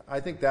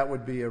think that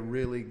would be a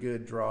really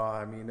good draw.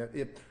 I mean,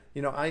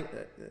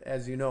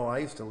 as you know, I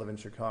used to live in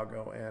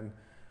Chicago, and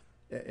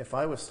if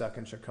I was stuck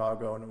in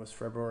Chicago and it was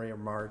February or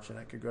March and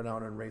I could go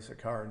down and race a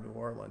car in New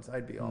Orleans,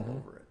 I'd be all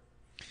over it.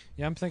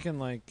 Yeah, I'm thinking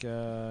like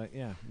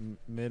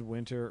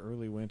midwinter,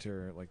 early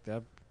winter, like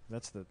that.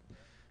 That's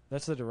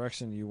the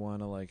direction you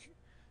want to like,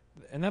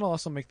 and that'll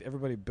also make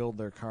everybody build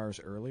their cars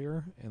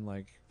earlier and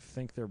like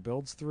think their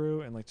builds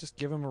through, and like just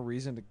give them a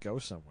reason to go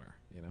somewhere,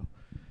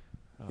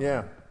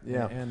 Yeah.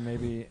 And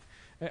maybe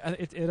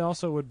it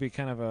also would be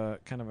kind of a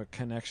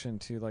connection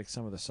to like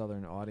some of the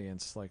southern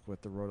audience, like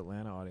with the Road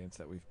Atlanta audience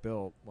that we've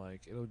built.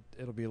 Like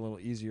it'll be a little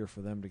easier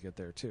for them to get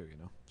there too,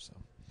 So.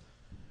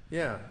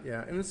 Yeah,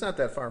 and it's not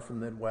that far from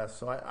the Midwest,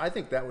 so I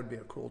think that would be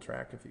a cool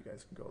track if you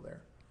guys can go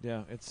there.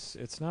 Yeah,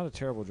 it's not a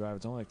terrible drive.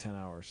 It's only like 10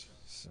 hours.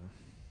 So.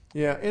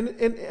 Yeah, and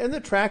the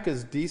track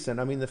is decent.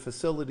 I mean, the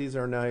facilities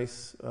are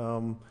nice.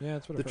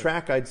 That's what the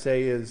track I'd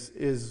say is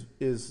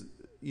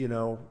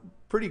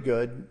pretty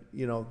good.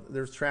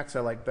 There's tracks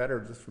I like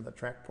better just from the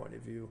track point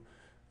of view.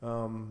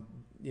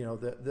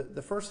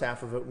 The first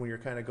half of it, when you're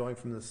kind of going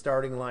from the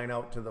starting line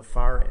out to the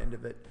far end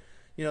of it,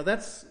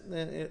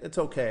 it's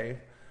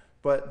okay.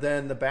 But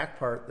then the back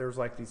part, there's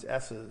like these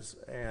S's,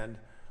 and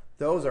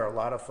those are a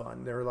lot of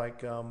fun. They're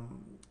like,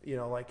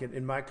 like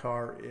in my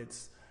car,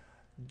 it's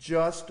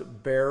just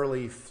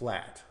barely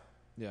flat.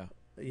 Yeah.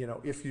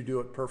 If you do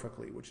it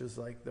perfectly, which is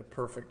like the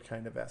perfect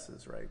kind of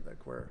S's, right?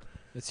 Like where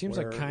it seems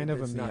like kind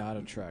of a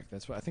Miata track.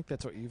 I think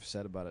that's what you've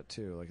said about it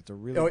too. Like it's a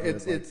really.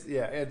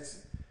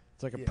 It's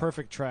like a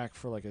perfect track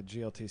for like a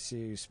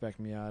GLTC spec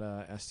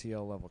Miata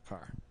STL level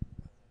car.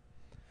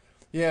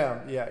 Yeah,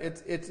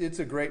 it's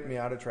a great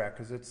Miata track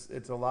because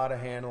it's a lot of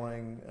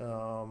handling,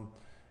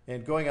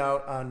 and going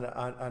out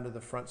onto the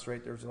front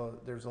straight,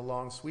 there's a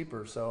long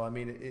sweeper. So I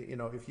mean,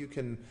 if you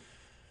can,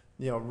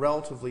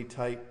 relatively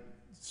tight,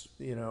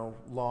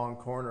 long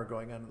corner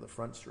going onto the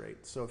front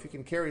straight. So if you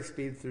can carry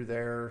speed through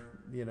there,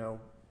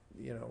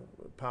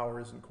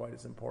 power isn't quite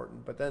as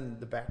important. But then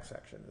the back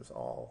section is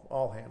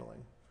all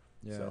handling.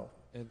 Yeah, so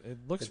it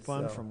looks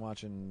fun from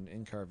watching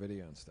in-car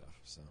video and stuff.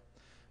 So.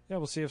 Yeah,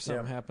 we'll see if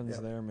something Yeah, happens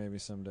yeah. there maybe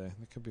someday.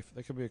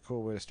 That could be a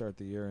cool way to start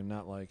the year and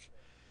not like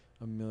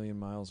a million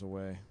miles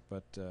away.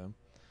 But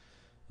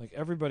like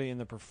everybody in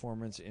the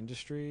performance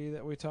industry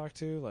that we talk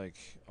to, like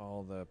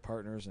all the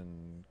partners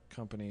and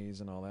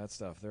companies and all that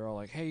stuff, they're all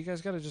like, "Hey, you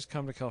guys got to just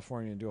come to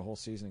California and do a whole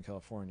season in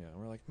California."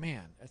 And we're like,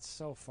 "Man, it's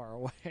so far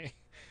away.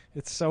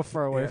 It's so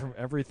far away Yeah. from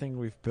everything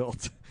we've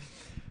built."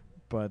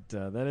 But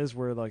that is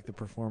where like the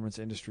performance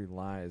industry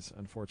lies.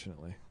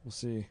 Unfortunately, we'll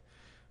see.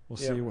 We'll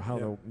see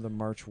how the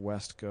march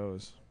west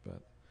goes.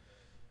 But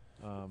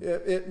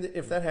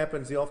If that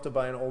happens, you'll have to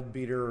buy an old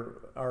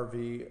beater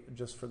RV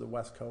just for the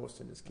West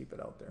Coast and just keep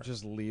it out there.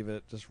 just leave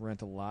it. Just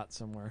rent a lot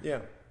somewhere.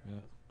 Yeah. Yeah.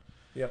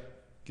 Yep.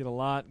 Get a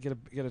lot.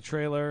 Get a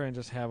trailer and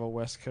just have a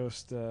West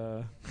Coast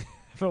have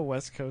a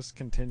West Coast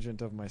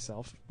contingent of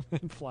myself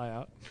and fly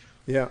out.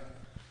 Yeah.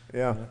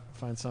 Yeah.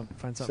 Find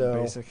something So-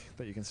 basic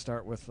that you can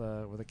start with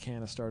a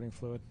can of starting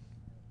fluid.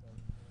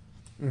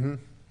 Mm-hmm.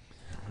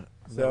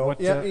 So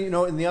What,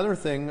 and the other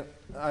thing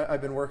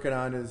I've been working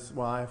on is,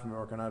 well, I haven't been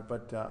working on it,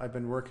 but I've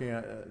been working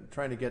on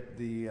trying to get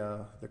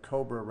the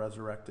Cobra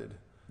resurrected.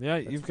 Yeah,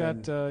 That's you've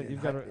got been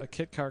in a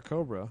kit car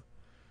Cobra.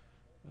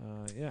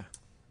 Yeah.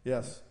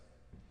 Yes.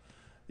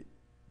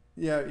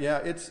 Yeah.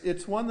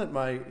 It's one that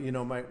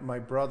my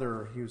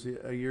brother, he was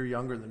a year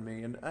younger than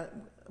me, and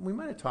we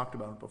might have talked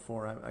about it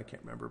before. I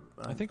can't remember.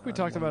 I think we on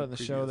talked one about it of in the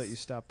the show that previous you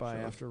stopped by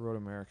shows. after Road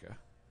America.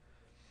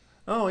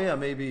 Oh yeah,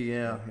 maybe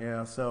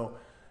yeah. So,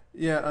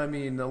 yeah, I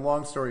mean, the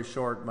long story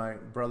short, my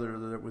brother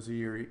that was a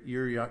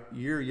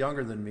year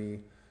younger than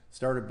me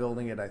started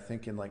building it, I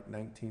think, in like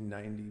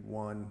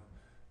 1991,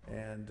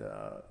 and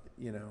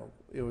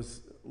it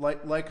was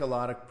like a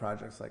lot of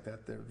projects like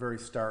that. They're very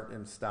start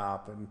and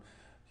stop, and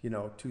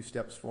 2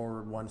 steps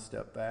forward, 1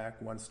 step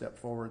back, 1 step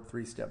forward,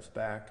 3 steps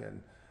back,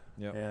 and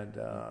Yep. and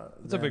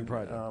It's a big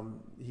project. And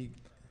he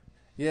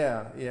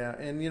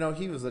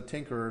was a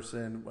tinkerer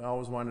and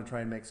always wanted to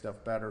try and make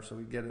stuff better. So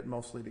we'd get it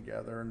mostly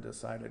together and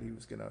decided he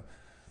was going to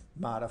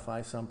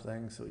modify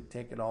something. So he'd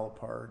take it all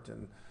apart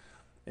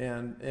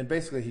and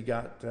basically he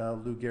got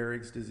Lou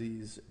Gehrig's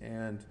disease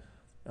and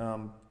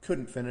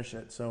couldn't finish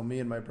it. So me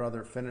and my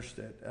brother finished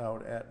it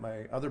out at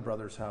my other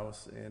brother's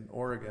house in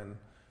Oregon,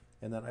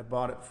 and then I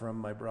bought it from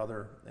my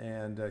brother.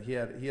 And he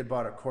had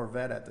bought a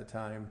Corvette at the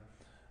time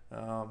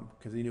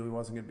because he knew he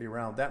wasn't going to be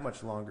around that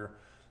much longer.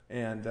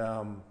 And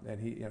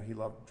he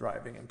loved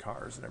driving and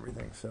cars and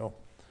everything. So,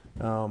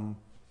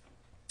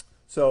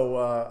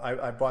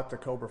 I bought the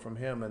Cobra from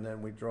him, and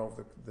then we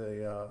drove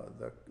the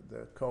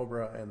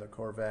Cobra and the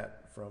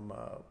Corvette from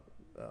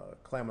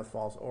Klamath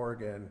Falls,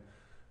 Oregon,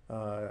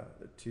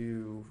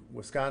 to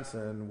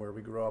Wisconsin, where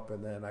we grew up,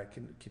 and then I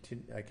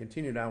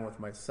continued on with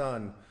my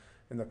son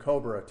in the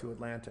Cobra to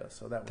Atlanta.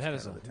 So that was kind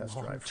of the test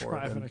drive for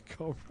it. In a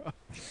Cobra.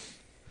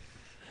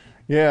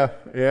 Yeah,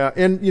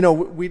 and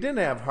we didn't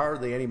have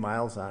hardly any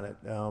miles on it.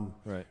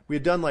 Right. We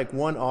had done like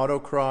one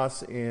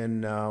autocross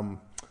in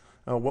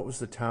what was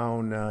the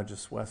town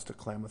just west of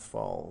Klamath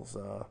Falls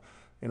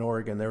in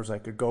Oregon. There was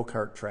like a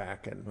go-kart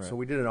track, and so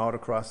we did an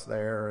autocross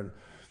there, and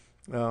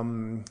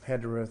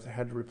had to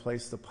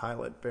replace the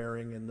pilot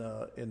bearing in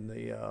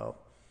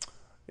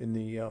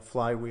the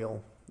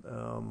flywheel,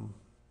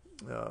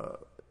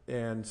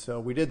 and so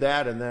we did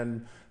that, and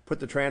then put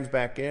the trans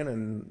back in,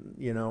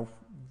 and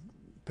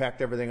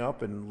packed everything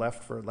up and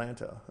left for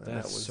Atlanta. And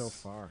That's that was so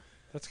far.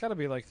 That's got to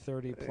be like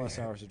 30 plus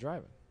hours of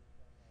driving.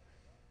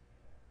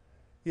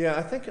 Yeah,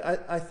 I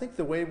think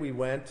the way we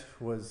went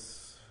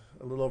was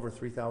a little over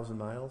 3,000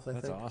 miles. I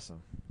That's think.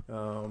 awesome.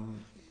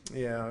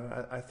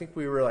 I think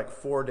we were like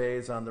 4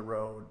 days on the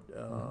road,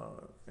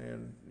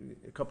 and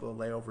a couple of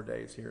layover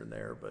days here and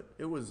there. But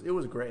it was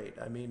great.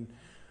 I mean,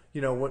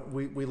 what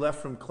we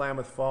left from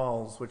Klamath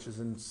Falls, which is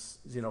in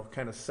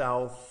kind of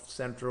south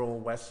central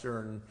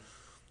western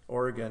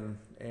Oregon,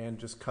 and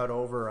just cut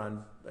over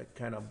on a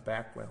kind of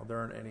there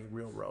aren't any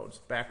real roads,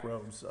 back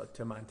roads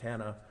to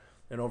Montana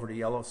and over to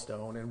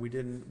Yellowstone, and we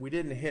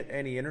didn't hit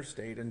any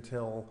interstate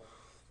until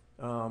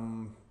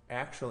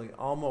actually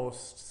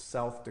almost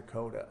South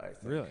Dakota, I think.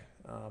 Really?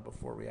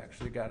 Before we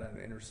actually got on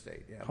an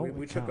interstate. Yeah, Holy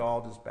we cow. took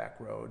all just back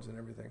roads and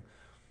everything.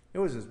 It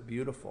was just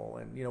beautiful,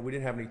 and we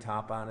didn't have any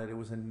top on it. It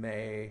was in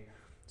May,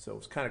 so it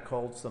was kind of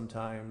cold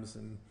sometimes,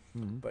 and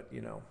but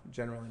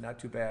generally not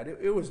too bad.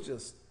 It was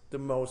just the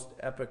most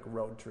epic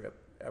road trip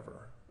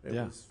ever.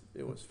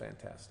 It was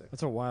fantastic.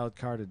 That's a wild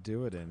car to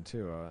do it in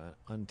too.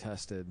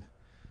 Untested,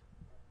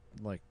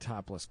 like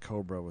topless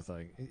Cobra with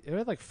it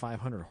had like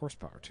 500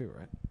 horsepower too,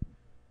 right?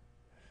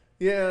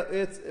 Yeah,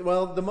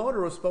 the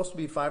motor was supposed to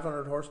be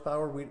 500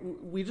 horsepower.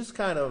 We just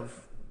kind of,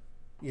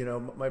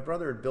 my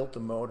brother had built the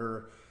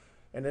motor,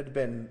 and it had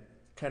been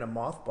kind of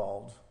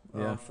mothballed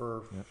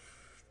for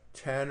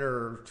 10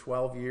 or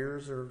 12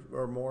 years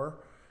or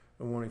more,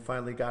 and when we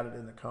finally got it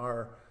in the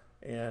car.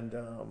 And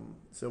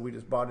so we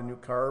just bought a new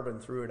carb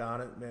and threw it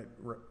on it, and it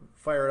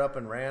fired up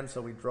and ran.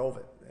 So we drove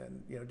it,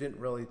 and didn't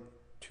really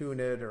tune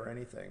it or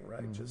anything,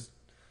 right? Just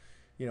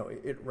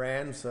it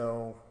ran,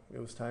 so it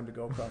was time to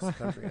go across the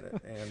country in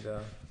it. And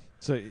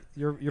so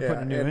you're putting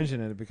a new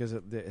engine in it because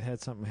it had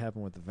something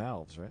happen with the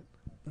valves, right?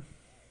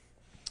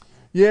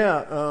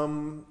 Yeah.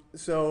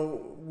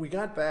 So we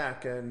got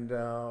back, and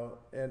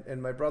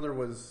my brother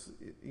was,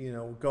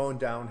 going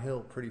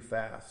downhill pretty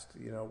fast.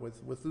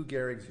 With Lou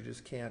Gehrig's, you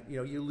just can't.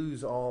 You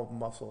lose all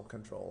muscle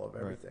control of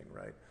everything,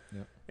 right?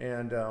 Yep.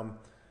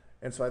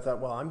 And so I thought,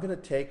 well, I'm going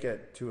to take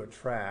it to a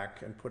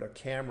track and put a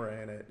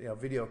camera in it,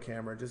 video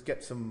camera, and just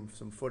get some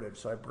footage.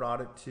 So I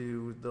brought it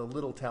to the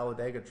Little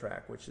Talladega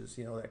track, which is,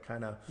 that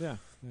kind of,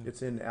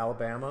 it's in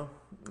Alabama.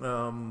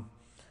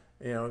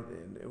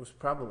 It was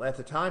probably, at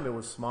the time, it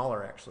was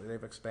smaller, actually.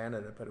 They've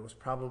expanded it, but it was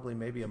probably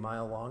maybe a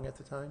mile long at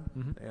the time.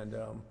 Mm-hmm. And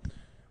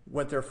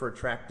went there for a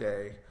track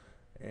day,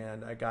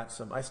 and I got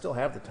I still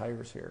have the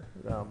tires here.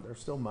 They're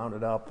still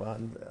mounted up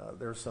on,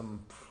 there's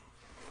some,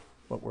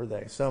 what were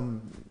they?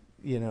 Some,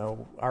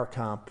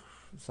 R-Comp,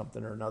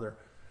 something or another.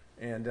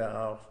 And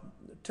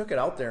took it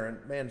out there,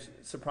 and man,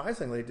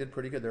 surprisingly, it did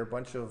pretty good. There are a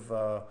bunch of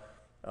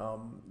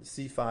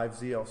C5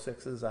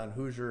 Z06s on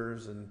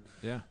Hoosiers and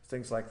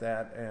things like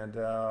that, and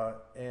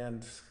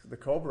the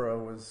Cobra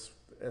was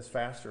as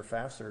faster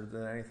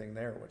than anything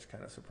there, which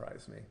kind of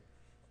surprised me.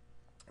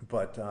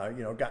 But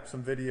got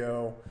some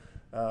video,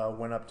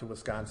 went up to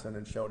Wisconsin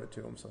and showed it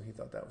to him, so he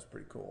thought that was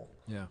pretty cool.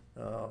 Yeah.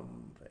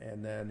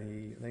 And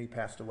then he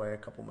passed away a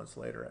couple months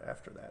later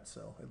after that,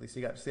 so at least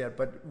he got to see it.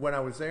 But when I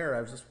was there,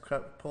 I was just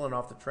pulling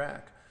off the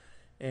track,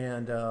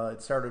 and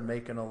it started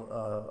making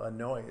a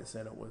noise,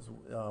 and it was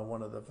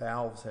one of the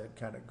valves had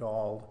kind of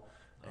galled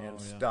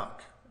and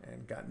stuck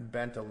and gotten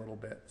bent a little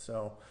bit.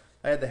 So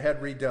I had the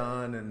head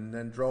redone, and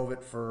then drove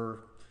it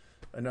for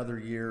another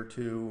year or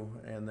two,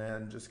 and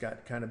then just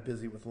got kind of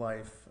busy with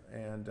life.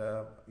 And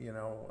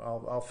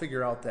I'll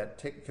figure out that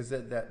tick, because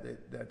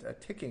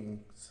that ticking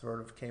sort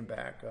of came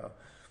back,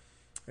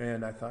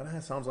 and I thought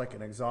it sounds like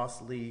an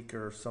exhaust leak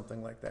or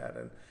something like that.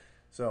 And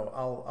so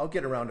I'll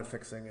get around to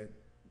fixing it.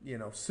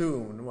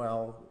 Soon.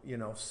 Well,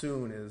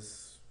 soon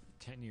is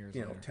 10 years.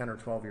 10 or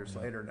 12 years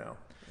later now.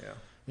 Yeah.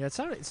 Yeah,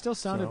 it still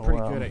sounded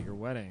pretty good at your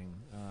wedding,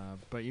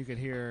 but you could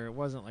hear it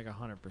wasn't like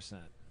 100%.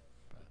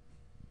 But.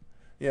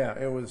 Yeah,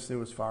 it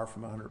was far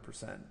from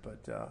 100%.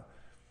 But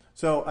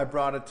so I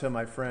brought it to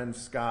my friend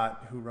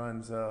Scott, who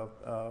runs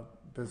a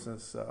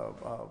business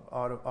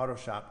auto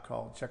shop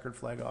called Checkered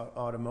Flag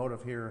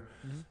Automotive here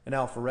in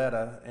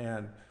Alpharetta,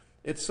 and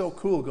it's so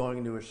cool going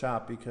into a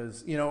shop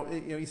because,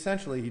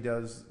 essentially he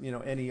does,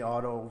 any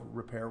auto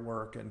repair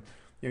work, and,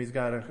 he's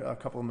got a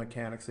couple of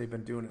mechanics. They've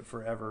been doing it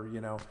forever,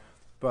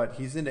 but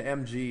he's into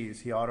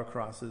MGs. He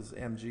autocrosses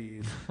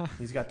MGs.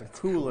 He's got the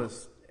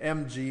coolest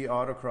MG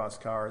autocross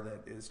car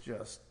that is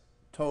just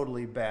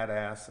totally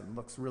badass and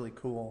looks really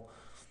cool.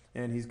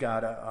 And he's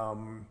got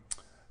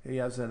he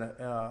has an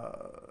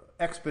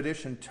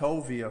Expedition tow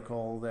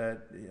vehicle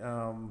that,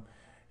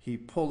 he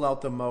pulled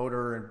out the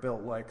motor and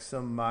built like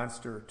some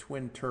monster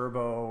twin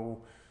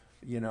turbo,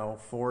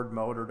 Ford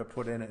motor to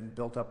put in it, and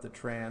built up the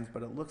trans.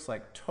 But it looks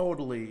like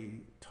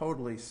totally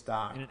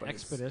stock. In an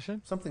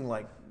Expedition? Something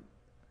like,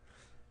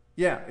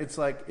 it's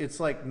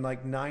like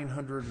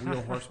 900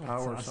 wheel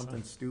horsepower or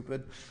something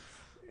stupid.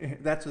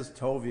 That's his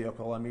tow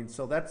vehicle. I mean,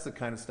 so that's the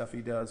kind of stuff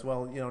he does.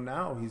 Well,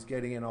 now he's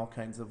getting in all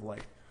kinds of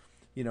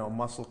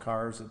muscle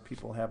cars that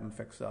people have him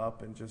fix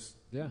up, and just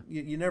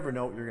you never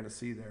know what you're going to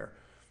see there.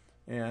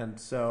 And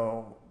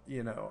so,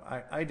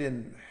 I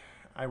didn't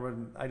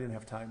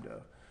have time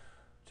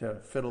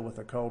to fiddle with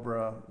a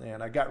Cobra,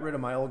 and I got rid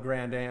of my old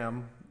Grand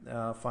Am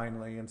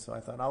finally, and so I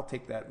thought I'll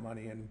take that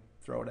money and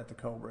throw it at the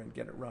Cobra and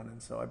get it running.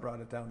 So I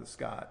brought it down to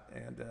Scott,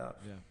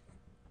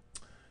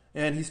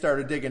 and he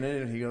started digging in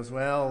it, and he goes,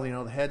 well,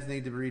 the heads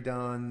need to be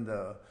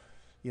redone.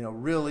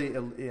 Really,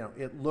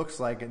 it looks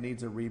like it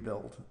needs a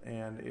rebuild,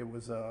 and it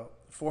was a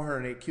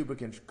 408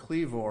 cubic inch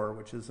Clevor,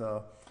 which is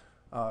a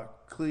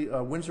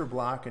Windsor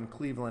block and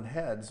Cleveland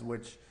heads,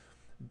 which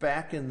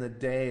back in the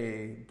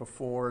day,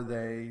 before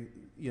they,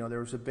 there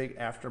was a big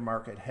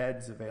aftermarket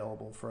heads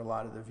available for a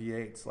lot of the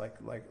V8s,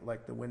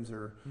 like the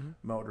Windsor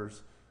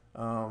motors.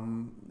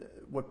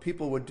 What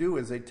people would do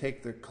is they'd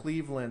take the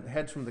Cleveland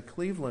heads from the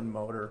Cleveland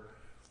motor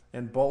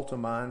and bolt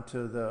them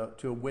onto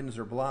to a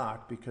Windsor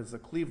block, because the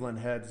Cleveland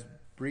heads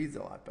breathed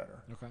a lot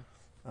better. Okay.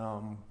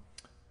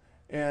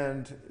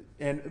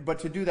 But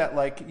to do that,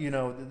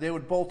 they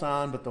would bolt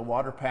on, but the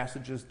water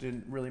passages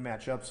didn't really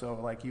match up.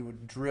 So you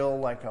would drill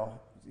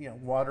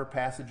water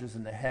passages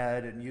in the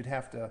head, and you'd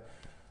have to,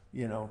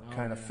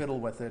 fiddle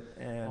with it,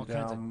 and all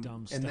kinds of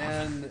dumb stuff.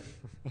 Then,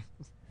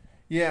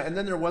 and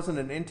then there wasn't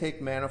an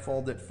intake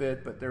manifold that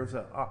fit, but there was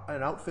an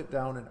outfit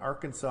down in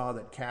Arkansas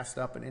that cast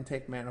up an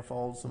intake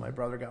manifold. So my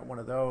brother got one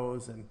of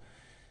those, and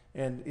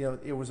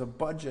it was a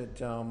budget.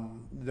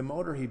 The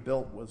motor he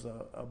built was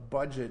a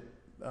budget.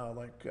 A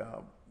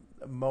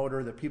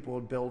motor that people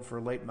would build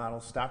for late model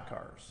stock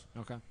cars.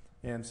 Okay.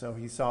 And so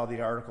he saw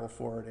the article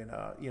for it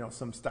in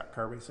some stock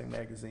car racing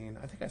magazine.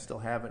 I think I still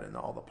have it in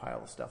all the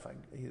pile of stuff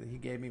he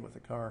gave me with the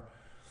car.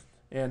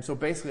 And so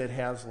basically it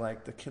has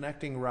the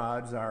connecting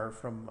rods are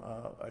from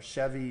a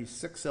Chevy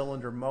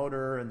 6-cylinder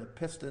motor, and the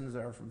pistons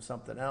are from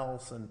something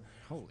else. And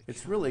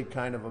it's really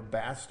kind of a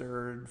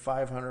bastard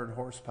 500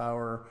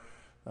 horsepower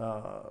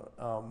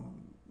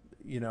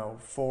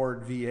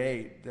Ford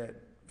V8 that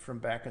from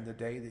back in the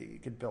day that you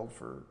could build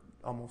for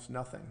almost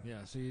nothing.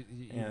 Yeah, so you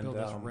build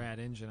this rad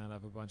engine out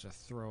of a bunch of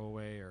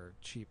throwaway or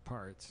cheap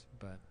parts,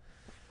 but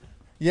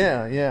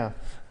yeah,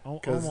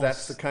 because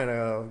that's the kind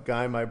of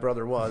guy my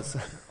brother was.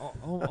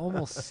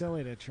 Almost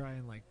silly to try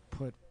and like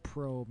put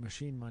pro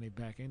machine money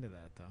back into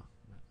that, though.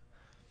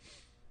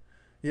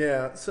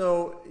 Yeah.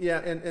 So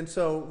and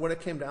so what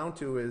it came down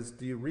to is,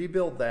 do you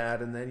rebuild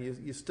that, and then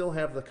you still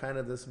have the kind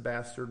of this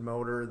bastard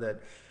motor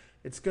that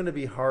it's going to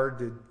be hard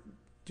to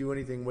do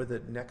anything with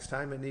it next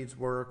time it needs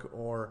work,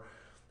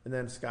 and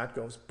then Scott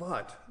goes,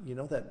 but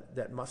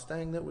that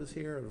Mustang that was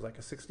here, it was like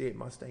a 68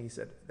 Mustang. He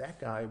said, that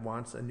guy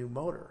wants a new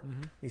motor.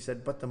 Mm-hmm. He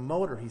said, but the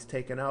motor he's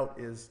taken out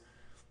is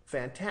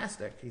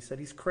fantastic. He said,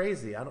 he's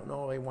crazy. I don't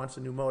know why he wants a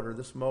new motor.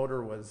 This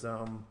motor was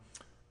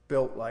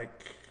built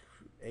like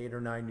 8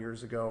 or 9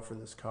 years ago for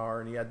this car,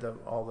 and he had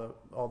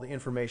all the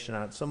information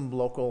on it. Some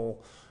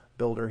local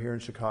builder here in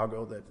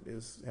Chicago that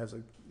has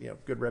a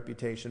good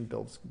reputation,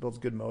 builds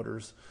good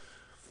motors.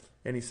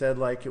 And he said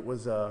like it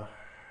was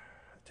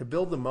to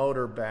build the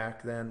motor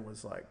back then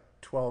was like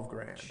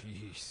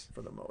 $12,000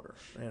 for the motor,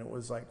 and it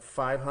was like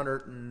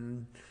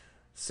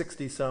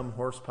 560 some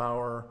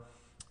horsepower.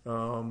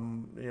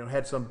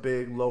 Had some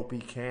big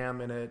Lopi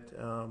cam in it,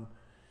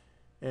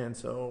 and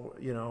so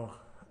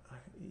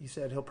he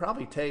said he'll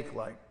probably take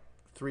like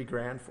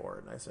 $3,000 for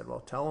it. And I said,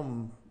 well,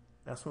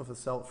 ask him if he'll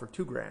sell it for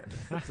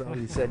 $2,000. So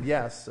he said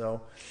yes.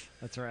 So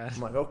that's right.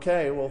 I'm like,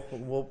 okay, well,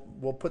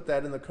 we'll put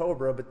that in the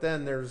Cobra. But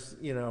then there's,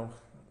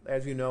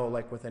 as you know,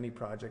 like with any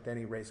project,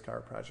 any race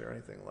car project or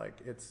anything,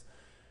 like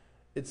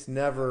it's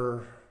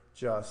never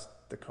just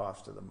the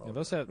cost of the motor. Yeah,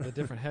 those have the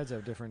different heads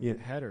have different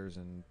headers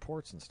and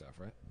ports and stuff,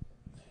 right?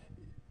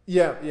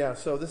 Yeah.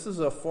 So this is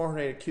a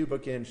 408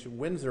 cubic inch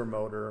Windsor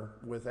motor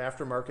with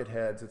aftermarket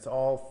heads. It's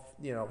all,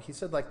 he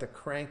said like the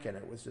crank in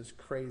it was just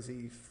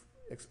crazy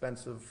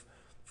expensive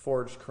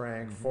forged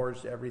crank, mm-hmm.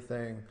 forged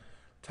everything,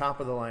 top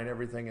of the line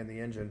everything in the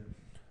engine.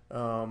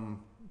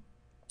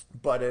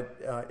 But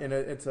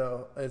it's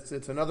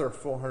another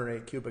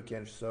 408 cubic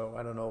inch, so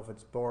I don't know if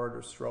it's bored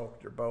or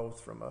stroked or both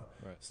from a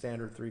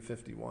standard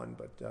 351.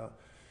 But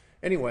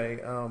anyway,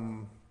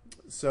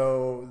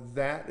 so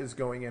that is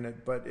going in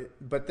it.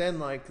 But then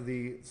like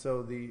the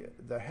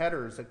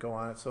headers that go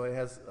on it, so it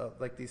has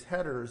like these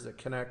headers that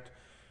connect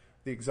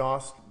the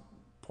exhaust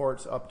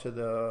ports up to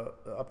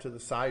the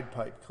side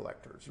pipe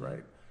collectors, right?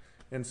 Mm-hmm.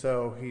 And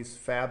so he's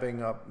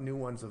fabbing up new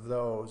ones of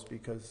those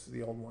because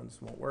the old ones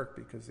won't work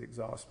because the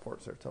exhaust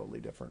ports are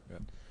totally different. Yeah.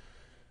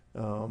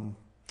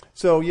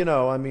 So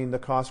the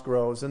cost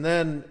grows, and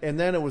then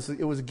it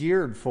was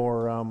geared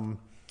for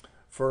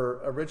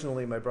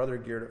originally my brother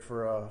geared it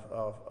for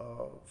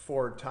a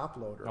Ford top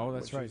loader. Oh,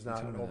 that's which right. is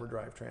not an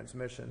overdrive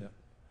transmission.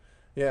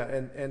 Yeah.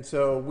 And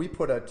so we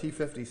put a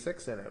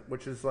T56 in it,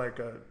 which is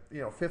like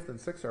fifth and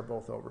sixth are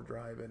both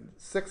overdrive, and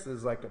sixth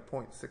is like a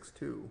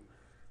 0.62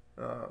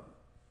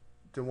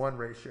 to 1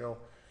 ratio.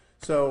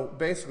 So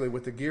basically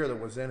with the gear that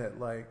was in it,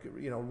 like,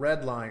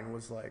 red line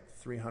was like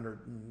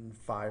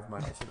 305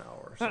 miles an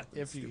hour. Or something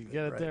if you could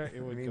get it there,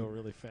 it would go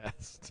really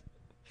fast.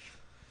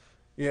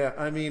 Yeah.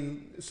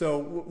 So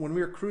when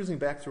we were cruising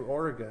back through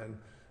Oregon,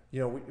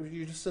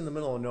 you're just in the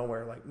middle of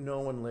nowhere. Like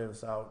no one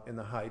lives out in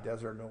the high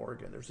desert in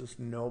Oregon. There's just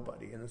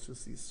nobody. And it's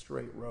just these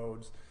straight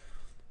roads.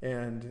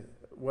 And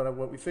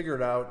what we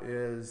figured out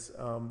is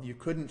you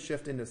couldn't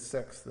shift into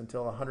sixth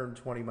until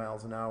 120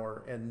 miles an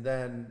hour, and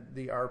then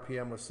the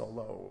RPM was so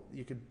low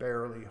you could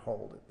barely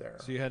hold it there.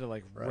 So you had to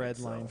like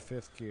redline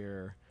fifth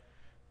gear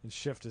and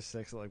shift to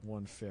sixth at like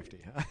 150.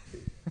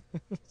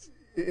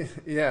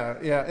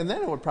 Yeah, and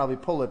then it would probably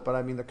pull it.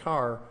 But the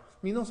car.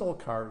 Those old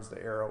cars,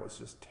 the aero was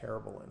just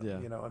terrible in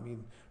them. Yeah.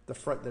 The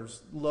front.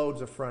 There's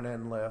loads of front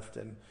end lift,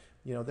 and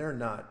they're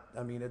not.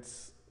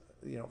 It's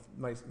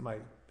my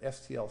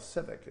STL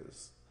Civic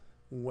is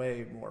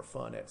way more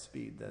fun at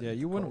speed than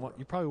you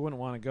probably wouldn't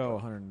want to go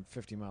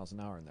 150 miles an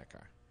hour in that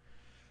car.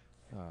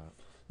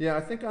 Yeah, I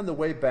think on the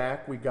way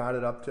back we got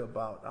it up to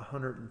about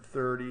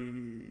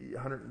 130,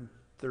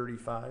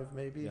 135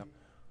 maybe. Yep.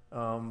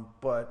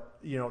 But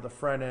the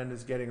front end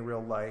is getting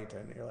real light,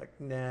 and you're like,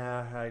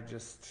 nah,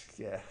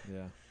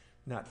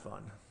 not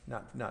fun,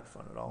 not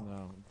fun at all.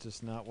 No,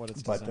 just not what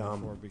it's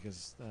designed for.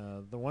 Because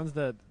the ones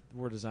that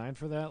were designed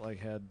for that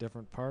had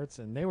different parts,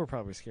 and they were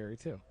probably scary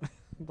too.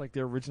 Like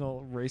the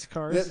original race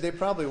cars. They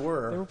probably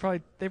were. They were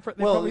probably. They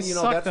probably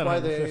sucked that's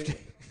why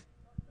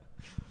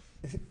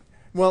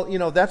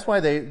Well, that's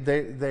why they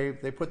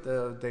put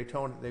the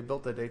Daytona. They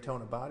built the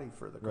Daytona body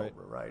for the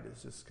Cobra, right?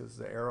 It's just because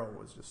the aero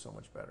was just so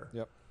much better.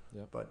 Yep.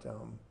 But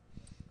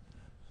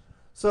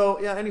so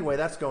yeah. Anyway,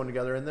 that's going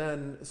together, and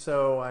then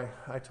so I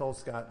told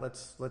Scott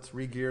let's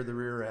re-gear the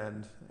rear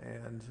end,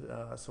 and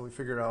so we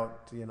figured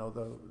out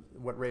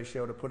what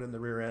ratio to put in the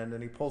rear end,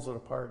 and he pulls it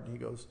apart and he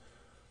goes,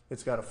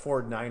 it's got a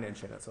Ford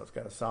 9-inch in it, so it's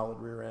got a solid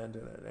rear end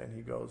in it, and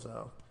he goes,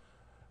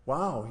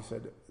 wow, he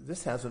said,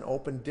 this has an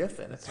open diff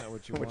in it. That's not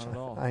what you want at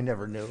all. I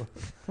never knew.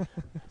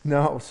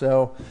 No,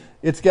 so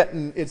it's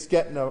getting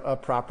a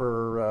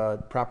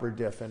proper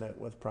diff in it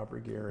with proper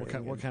gearing.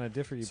 What kind of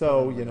diff are you?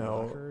 So putting, you like a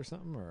know, rocker or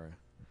something, or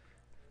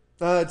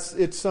I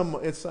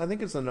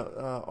think it's an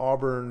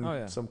Auburn, Oh,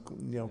 yeah. some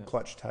Yeah.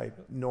 clutch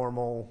type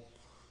normal.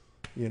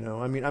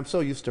 I mean, I'm so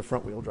used to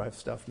front wheel drive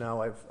stuff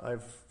now.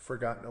 I've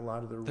forgotten a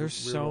lot of the.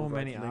 there's rear so wheel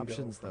drive many lingo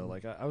options though. from-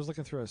 Like I was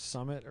looking through a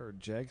Summit or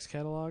Jegs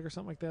catalog or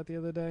something like that the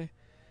other day,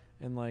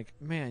 and like,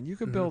 man, you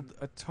could build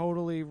a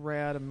totally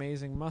rad,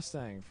 amazing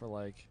Mustang for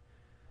like,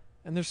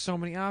 and there's so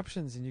many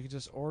options, and you can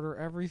just order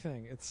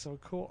everything. It's so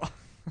cool.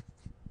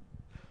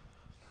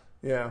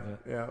 Yeah.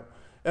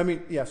 I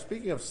mean, yeah.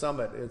 Speaking of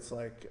Summit, it's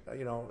like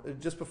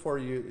just before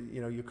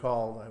you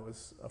called, I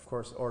was of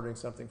course ordering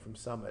something from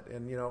Summit,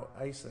 and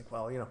I used to think,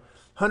 well,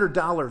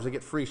 $100 I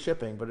get free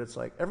shipping, but it's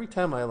like every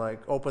time I like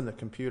open the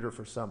computer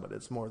for Summit,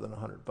 it's more than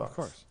 $100. Of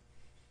course.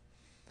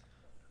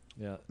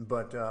 Yeah.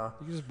 But You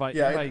can just buy,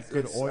 yeah, buy it's-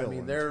 good it's- oil. I mean, and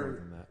it's they're- more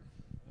than that.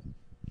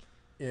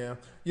 yeah,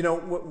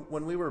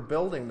 when we were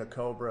building the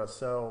Cobra,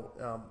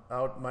 so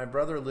my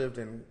brother lived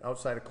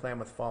outside of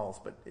Klamath Falls,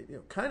 but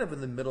kind of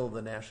in the middle of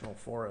the national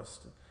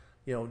forest.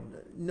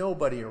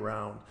 Nobody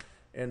around.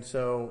 And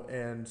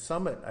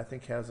Summit, I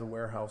think, has a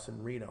warehouse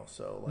in Reno.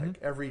 So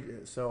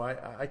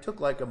I took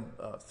like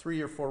a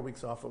 3 or 4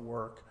 weeks off of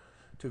work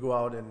to go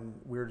out, and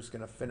we were just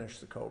going to finish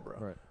the Cobra.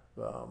 Right.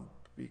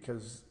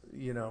 Because,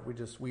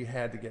 we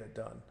had to get it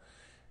done.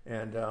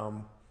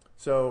 And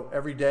so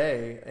every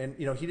day, and,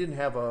 he didn't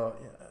have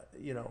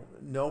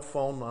no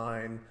phone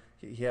line.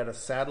 He had a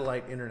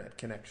satellite internet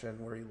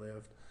connection where he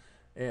lived.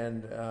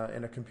 And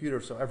a computer.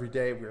 So every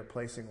day we were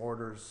placing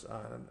orders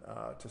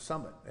to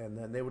Summit, and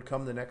then they would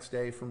come the next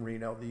day from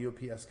Reno. The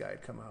UPS guy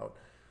would come out,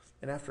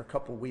 and after a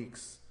couple of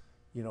weeks,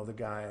 the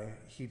guy,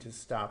 he just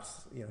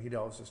stops. He'd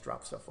always just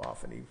drop stuff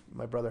off. And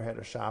my brother had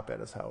a shop at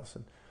his house,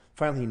 and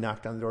finally he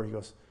knocked on the door. He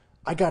goes,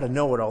 "I got to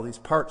know what all these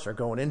parts are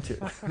going into."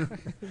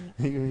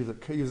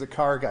 he was a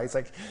car guy. He's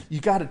like,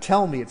 "You got to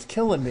tell me. It's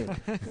killing me."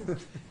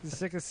 He's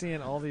sick of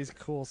seeing all these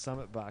cool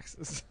Summit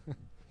boxes.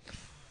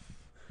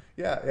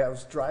 Yeah, I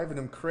was driving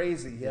him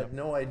crazy. He had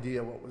no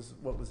idea what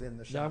was in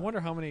the shop. Yeah, I wonder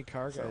how many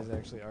car guys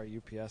actually are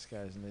UPS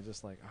guys, and they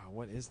just like, oh,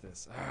 what is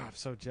this? Oh, I'm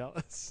so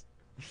jealous.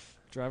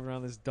 Driving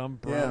around this dumb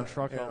brown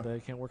truck all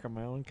day. Can't work on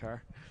my own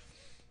car.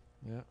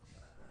 Yeah.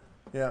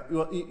 Yeah.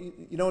 Well,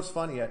 it's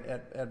funny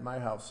at my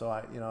house. So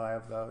I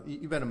have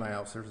you've been to my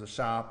house. There's a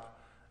shop,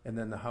 and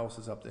then the house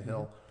is up the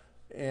hill,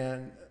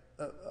 and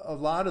a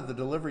lot of the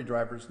delivery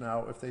drivers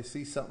now, if they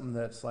see something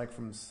that's like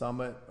from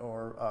Summit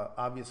or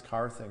obvious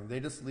car thing, they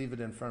just leave it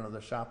in front of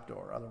the shop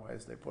door.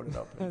 Otherwise, they put it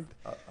up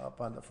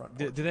on the front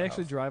porch. Did they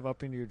actually drive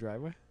up into your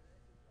driveway?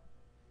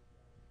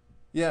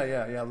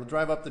 Yeah. They'll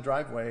drive up the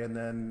driveway, and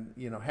then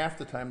half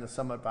the time the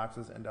Summit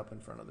boxes end up in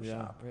front of the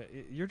shop.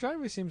 Your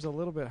driveway seems a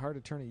little bit hard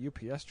to turn a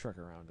UPS truck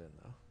around in,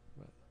 though.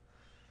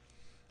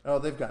 Oh,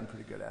 they've gotten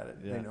pretty good at it.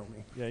 Yeah. They know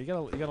me. Yeah, you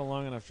got a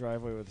long enough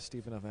driveway with a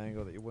steep enough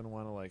angle that you wouldn't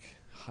want to like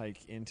hike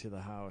into the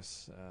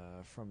house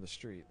from the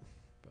street.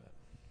 But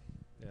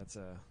yeah, it's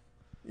a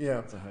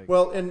hike.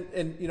 Well,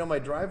 and my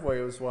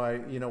driveway was why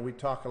we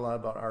talk a lot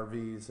about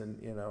RVs,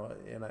 and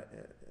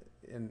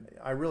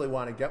I really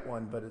want to get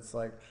one, but it's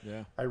like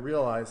I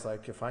realize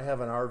like if I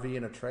have an RV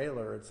and a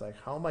trailer, it's like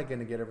how am I going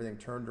to get everything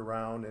turned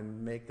around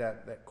and make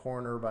that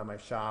corner by my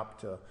shop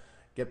to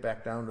get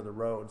back down to the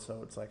road?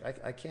 So it's like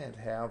I can't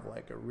have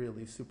like a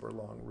really super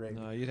long rig.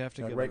 No, you'd have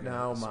to get right like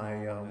now a small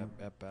my one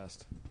at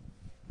best.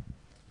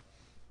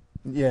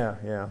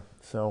 Yeah.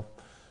 So,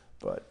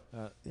 but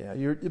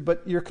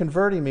you're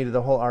converting me to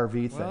the whole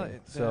RV thing.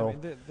 So I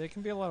mean, they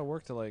can be a lot of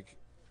work to like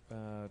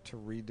to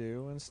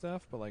redo and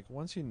stuff. But like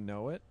once you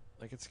know it,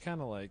 like it's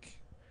kind of like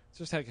it's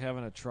just like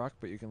having a truck,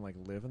 but you can like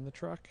live in the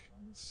truck.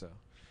 So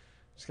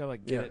just gotta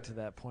like get it to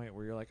that point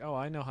where you're like, oh,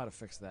 I know how to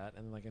fix that,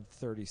 and like in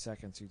 30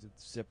 seconds you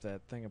zip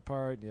that thing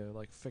apart. You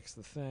like fix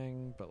the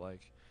thing, but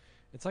like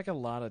it's like a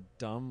lot of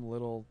dumb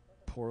little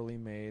poorly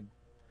made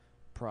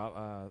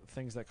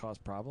things that cause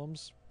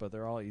problems, but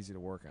they're all easy to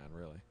work on,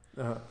 really.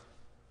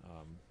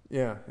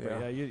 Yeah.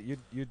 You'd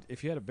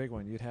if you had a big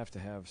one, you'd have to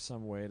have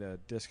some way to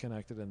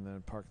disconnect it and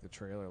then park the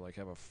trailer, like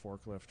have a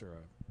forklift or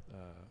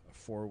a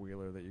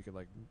four-wheeler that you could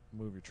like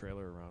move your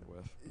trailer around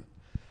with.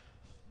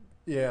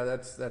 Yeah,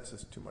 that's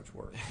just too much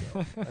work. So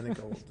I think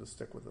I'll just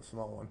stick with the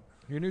small one.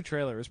 Your new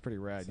trailer is pretty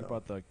rad. So. You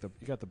bought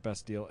you got the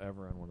best deal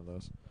ever on one of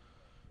those.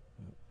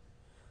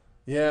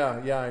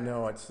 Yeah, I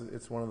know.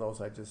 It's one of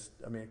those. I could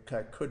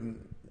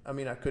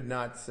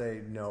not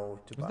say no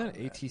to buying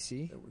Wasn't that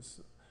ATC? It was.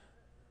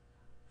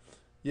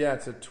 Yeah,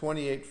 it's a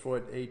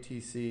 28-foot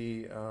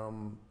ATC,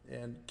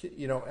 and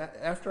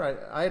after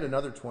I had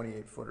another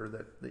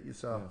 28-footer that you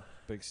saw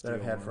big steel that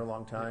I've had one. for a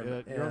long time.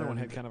 Your other one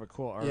had kind of a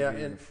cool RV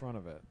in front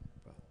of it.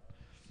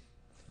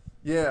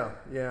 Yeah,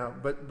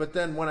 but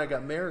then when I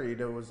got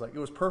married, it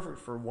was perfect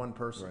for one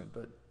person, right.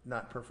 But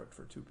not perfect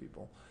for two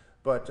people.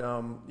 But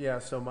so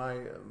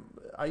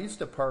I used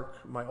to park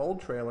my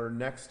old trailer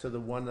next to the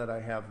one that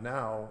I have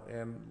now,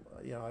 and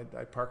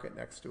I park it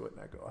next to it, and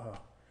I go, oh,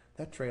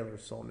 that trailer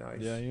is so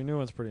nice. Yeah, your new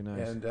one's pretty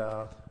nice. And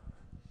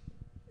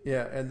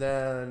yeah, and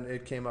then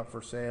it came up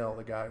for sale.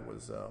 The guy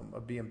was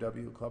a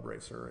BMW club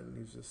racer, and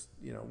he's just,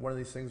 one of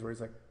these things where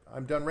he's like,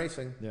 I'm done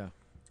racing. Yeah.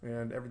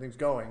 And everything's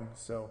going.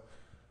 So,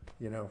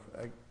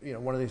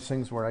 one of these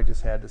things where I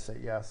just had to say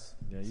yes.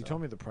 Yeah, you So.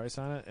 told me the price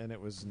on it, and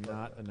it was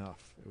not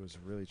enough. It was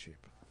really cheap.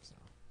 So.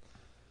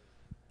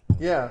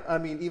 Yeah, I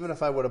mean, even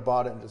if I would have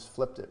bought it and just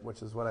flipped it,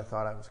 which is what I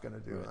thought I was going to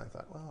do, Right. and I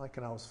thought, well, I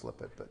can always flip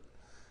it, but,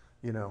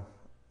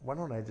 why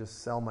don't I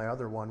just sell my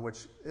other one,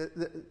 which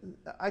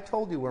I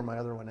told you where my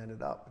other one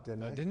ended up,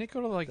 didn't I? Didn't it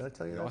go to Did I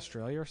tell you that?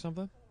 Australia or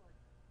something?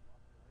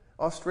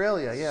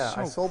 Australia, yeah.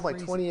 So I sold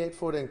crazy. my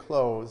 28-foot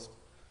enclosed.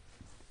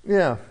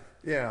 Yeah.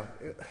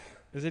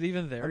 Is it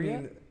even there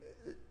yet?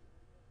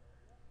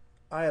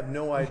 I have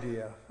no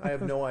idea.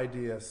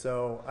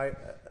 So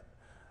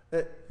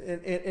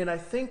and I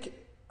think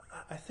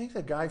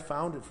the guy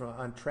found it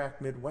on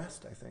Track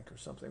Midwest, I think, or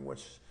something.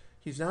 Which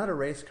he's not a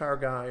race car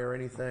guy or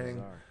anything.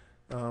 Bizarre.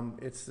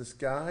 It's this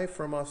guy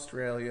from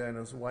Australia, and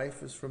his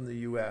wife is from the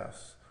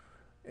U.S.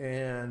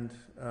 and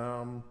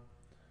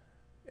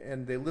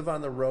they live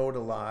on the road a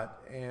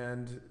lot.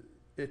 And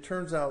it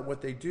turns out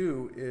what they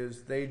do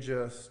is they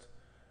just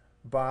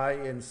buy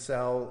and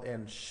sell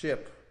and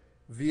ship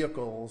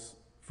vehicles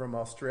from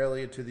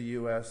Australia to the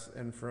U.S.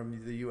 and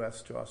from the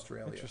U.S. to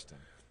Australia. Interesting.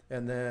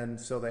 And then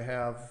so they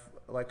have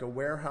like a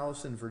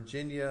warehouse in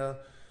Virginia,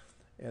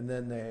 and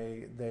then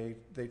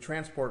they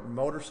transport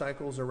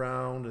motorcycles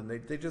around, and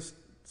they just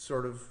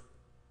sort of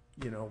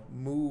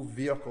move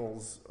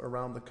vehicles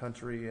around the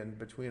country and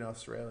between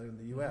Australia and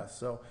the U.S.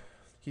 So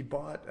he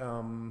bought.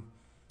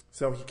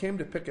 So he came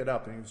to pick it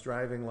up, and he was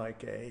driving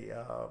like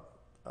a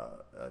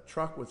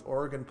truck with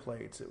Oregon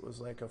plates. It was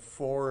like a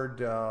Ford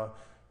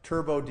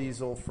turbo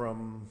diesel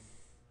from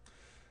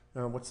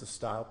what's the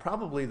style?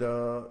 Probably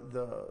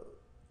the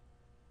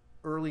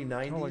early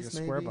 90s, like a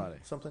square maybe? body.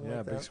 Something Yeah,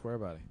 like that. big square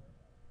body.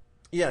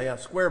 Yeah,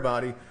 square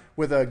body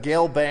with a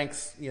Gale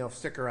Banks,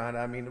 sticker on it.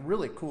 I mean,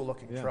 really cool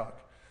looking Yeah. truck.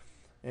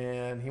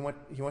 And he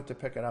went to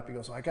pick it up. He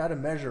goes, I got to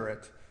measure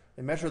it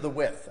and measure the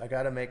width. I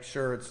got to make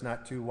sure it's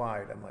not too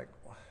wide. I'm like,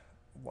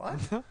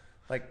 what?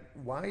 Like,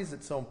 why is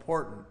it so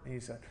important? And he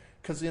said,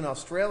 because in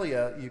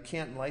Australia, you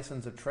can't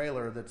license a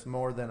trailer that's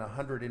more than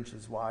 100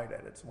 inches wide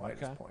at its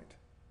widest point.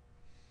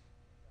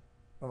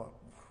 I'm like,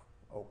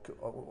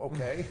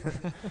 okay.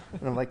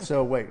 And I'm like,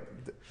 so wait,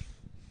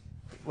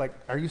 like,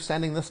 are you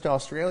sending this to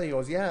Australia? He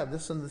goes, yeah,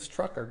 this and this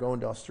truck are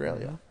going to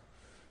Australia.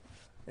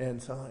 Mm-hmm.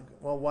 And so I'm like,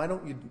 well, why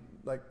don't you,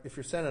 like, if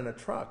you're sending a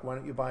truck, why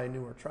don't you buy a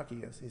newer truck?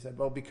 He said,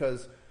 well,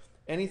 because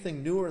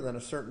anything newer than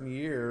a certain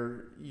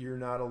year, you're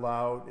not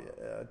allowed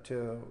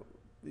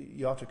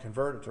you have to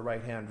convert it to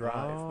right-hand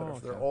drive. Oh, but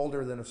if they're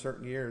older than a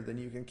certain year, then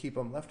you can keep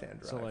them left-hand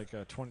drive. So like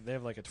they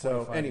have like a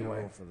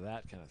 25-year-old for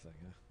that kind of thing.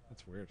 Yeah,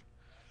 that's weird.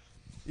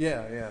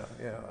 Yeah.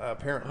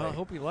 Apparently. Well, I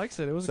hope he likes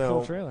it. It was a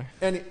cool trailer.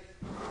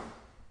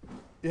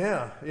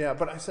 Yeah.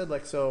 But I said I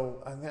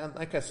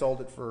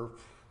sold it for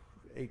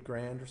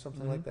 $8,000 or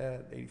something like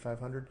that,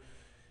 $8,500.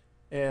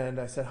 And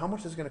I said, how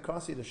much is it going to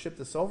cost you to ship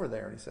this over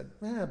there? And he said,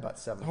 about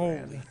 $7,000.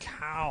 Holy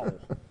cow!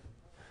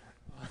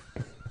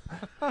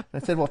 I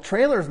said, well,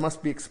 trailers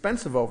must be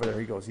expensive over there.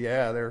 He goes,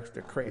 yeah, they're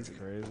crazy.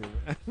 That's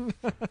crazy.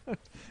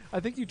 I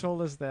think you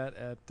told us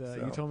that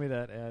you told me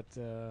that at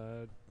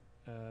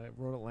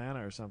Road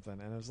Atlanta or something,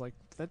 and I was like,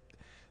 that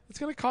it's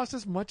going to cost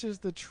as much as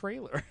the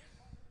trailer.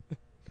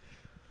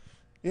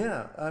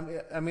 Yeah,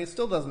 I mean, it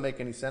still doesn't make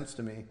any sense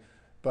to me,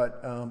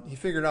 but he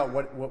figured out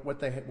what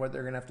they're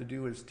going to have to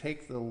do is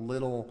take the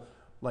little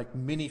like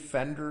mini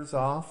fenders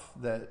off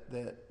that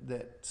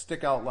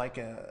stick out like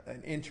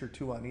an inch or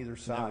two on either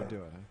side. That would do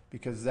it, huh?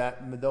 Because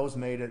that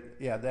made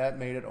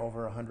it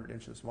over 100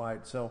 inches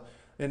wide. So,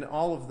 and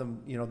all of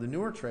them, the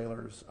newer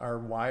trailers are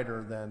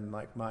wider than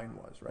like mine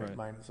was, right?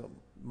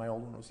 My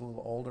old one was a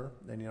little older,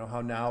 and how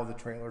now the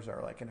trailers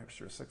are like an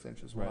extra 6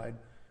 inches wide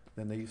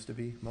than they used to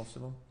be, most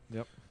of them.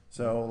 Yep.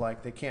 So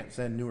like they can't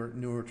send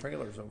newer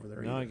trailers over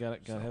there. No, either. you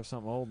got to have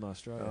something old in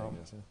Australia, I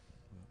guess. Huh?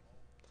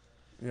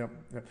 Yeah.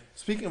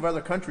 Speaking of other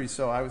countries,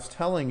 so I was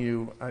telling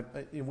you,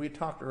 we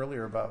talked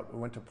earlier about we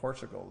went to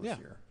Portugal this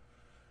year,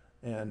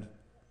 and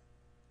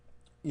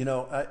I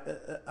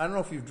don't know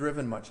if you've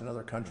driven much in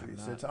other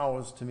countries. It's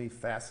always to me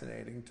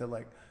fascinating to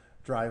like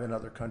drive in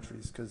other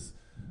countries because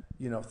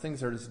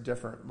things are just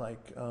different.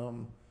 Like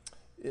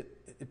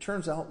it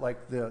turns out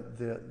like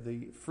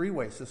the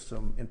freeway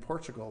system in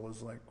Portugal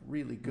is like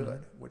really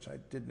good, which I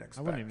didn't expect.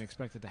 I wouldn't even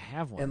expect it to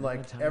have one. And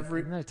like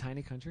isn't that a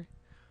tiny country?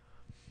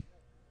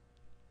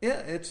 Yeah,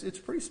 it's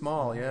pretty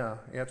small. Yeah,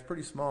 it's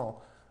pretty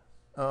small.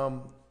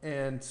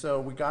 And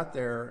so we got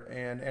there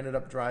and ended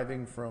up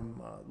driving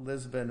from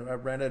Lisbon. I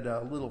rented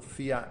a little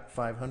Fiat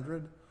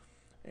 500,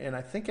 and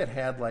I think it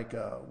had like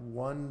a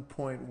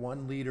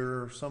 1.1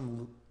 liter,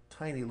 some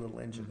tiny little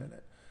engine in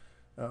it.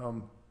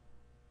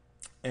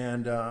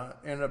 And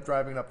ended up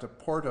driving up to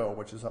Porto,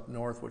 which is up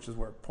north, which is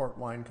where port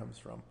wine comes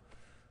from.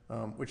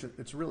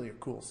 It's really a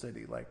cool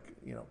city. Like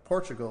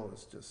Portugal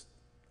is just.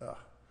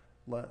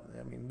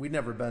 I mean, we'd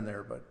never been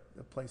there, but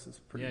the place is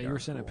pretty. Yeah, you were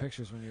sending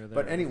pictures when you were there.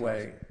 But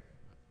anyway,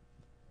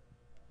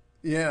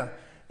 yeah,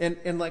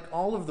 and like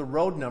all of the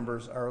road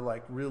numbers are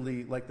like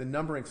really like the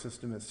numbering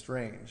system is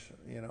strange.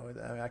 You know,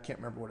 I can't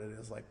remember what it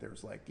is. Like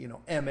there's like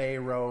MA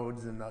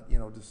roads and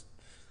just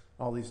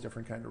all these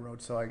different kind of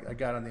roads. So I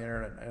got on the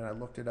internet and I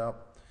looked it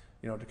up,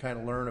 to kind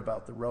of learn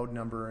about the road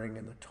numbering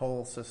and the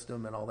toll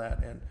system and all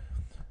that.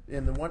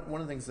 And the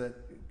one of the things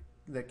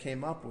that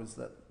came up was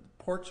that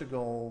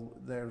Portugal,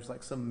 there's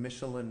like some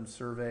Michelin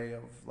survey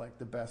of like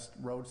the best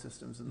road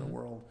systems in the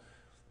world.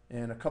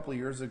 And a couple of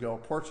years ago,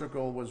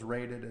 Portugal was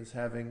rated as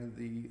having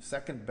the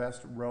second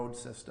best road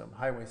system,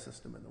 highway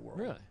system in the world.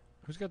 Really?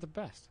 Who's got the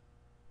best?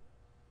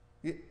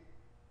 Yeah.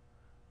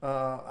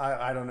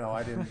 I don't know.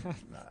 I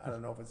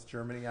don't know if it's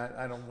Germany.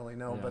 I don't really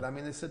know. Yeah. But I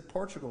mean, they said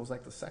Portugal was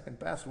like the second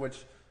best,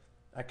 which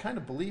I kind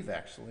of believe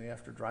actually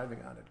after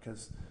driving on it,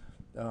 because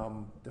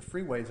the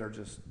freeways are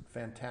just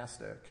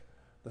fantastic.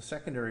 The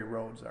secondary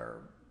roads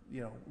are,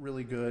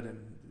 really good and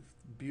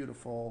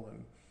beautiful,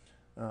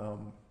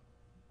 and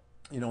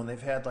and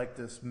they've had like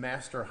this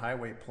master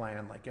highway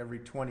plan. Like every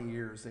 20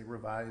 years, they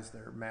revise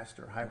their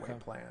master highway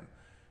plan,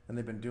 and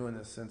they've been doing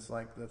this since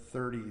like the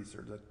 30s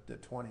or the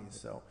 20s.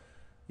 So,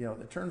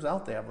 it turns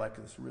out they have like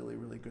this really,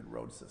 really good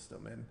road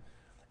system,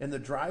 and the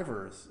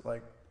drivers,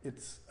 like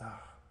it's.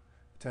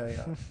 Tell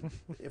you,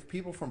 if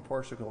people from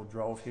Portugal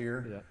drove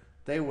here,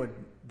 they would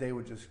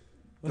just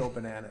go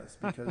bananas,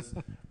 because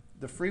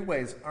the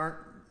freeways aren't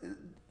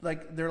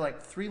like, they're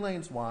like 3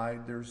 lanes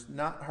wide. There's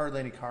not hardly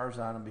any cars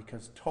on them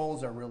because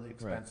tolls are really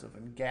expensive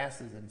and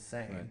gas is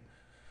insane.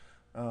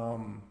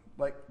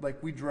 Right.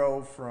 Like we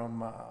drove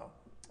from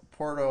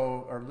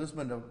Porto or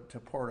Lisbon to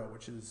Porto,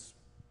 which is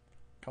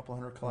a couple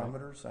hundred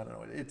kilometers. Right. I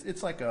don't know.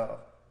 It's like a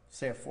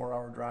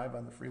 4-hour drive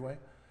on the freeway.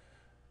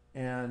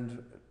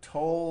 And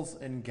tolls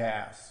and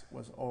gas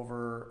was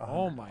over $100.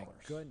 Oh my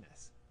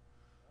goodness.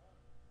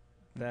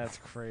 That's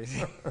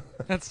crazy.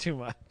 That's too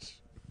much.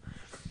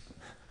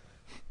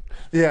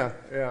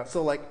 Yeah.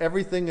 So like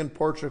everything in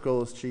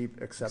Portugal is cheap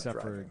except for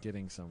driving.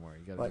 getting somewhere.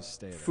 You got to just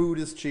stay there. Food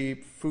is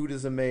cheap. Food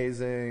is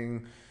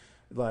amazing.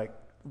 Like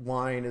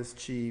wine is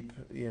cheap.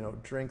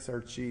 Drinks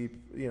are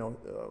cheap.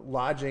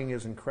 Lodging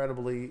is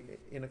incredibly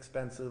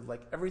inexpensive.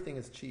 Like everything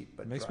is cheap.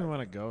 But it makes me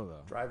want to go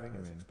though. Driving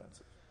is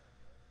expensive.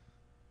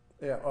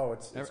 Yeah. Oh,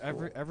 it's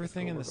cool.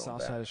 Everything cool. in the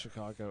south side of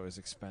Chicago is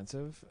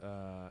expensive,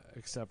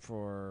 except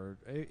for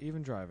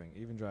even driving.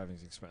 Even driving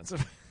is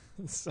expensive.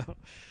 So,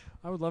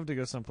 I would love to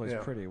go someplace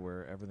pretty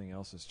where everything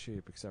else is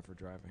cheap except for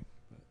driving.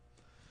 But,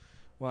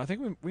 well, I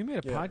think we made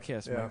a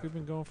podcast, Mike. We've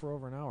been going for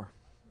over an hour.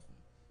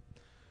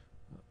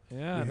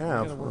 Yeah, we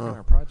got to work on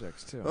our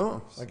projects too.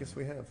 Oh, so. I guess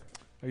we have.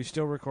 Are you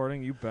still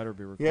recording? You better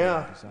be recording.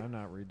 Yeah. Because I'm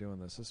not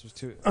redoing this. This was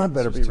too. I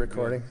better be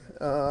recording.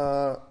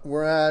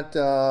 We're at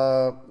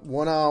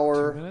 1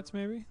 hour. 2 minutes,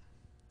 maybe?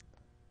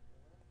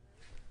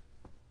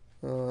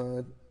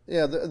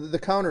 Yeah, the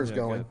counter's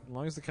going. Good. As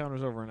long as the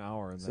counter's over an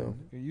hour. And then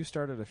you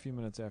started a few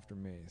minutes after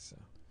me. So.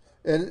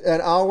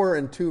 An hour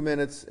and 2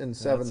 minutes and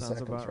 7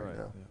 seconds about right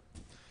now. Yeah.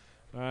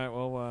 All right.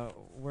 Well,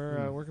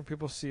 where can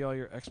people see all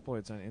your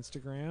exploits? On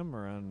Instagram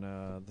or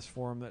on this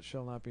forum that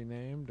shall not be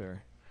named?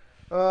 Or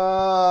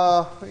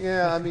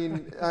yeah, I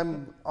mean,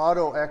 I'm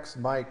AutoX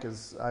Mike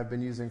is I've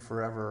been using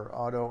forever.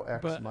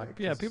 AutoX Mike.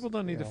 Yeah, people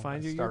don't need to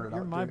find you.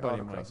 You're my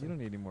buddy, Mike. You don't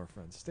need any more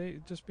friends.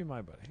 Just be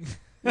my buddy.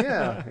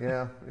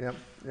 Yeah.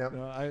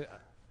 No,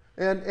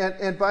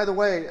 and by the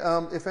way,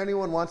 if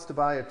anyone wants to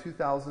buy a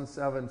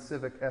 2007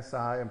 Civic Si,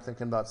 I'm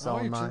thinking about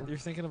selling mine. You're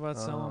thinking about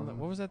selling.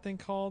 What was that thing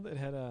called? It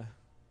had a.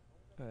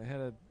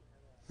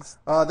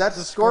 That's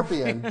a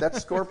Scorpion.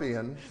 That's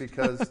Scorpion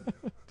because.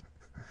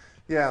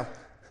 Yeah.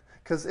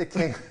 Because it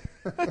came.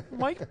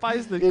 Mike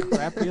buys the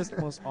crappiest,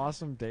 most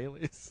awesome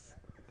dailies.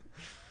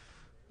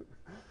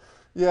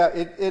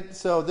 Yeah,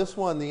 so this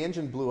one, the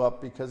engine blew up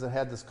because it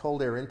had this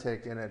cold air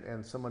intake in it,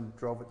 and someone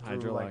drove it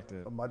through like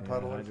a mud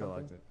puddle or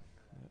something.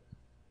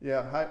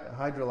 Yeah,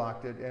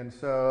 hydrolocked it, and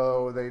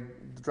so they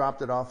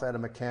dropped it off at a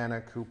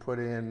mechanic who put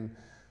in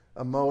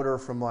a motor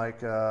from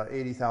like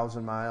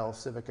 80,000 miles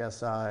Civic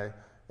Si.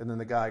 And then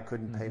the guy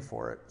couldn't pay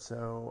for it,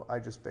 so I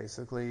just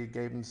basically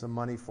gave him some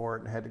money for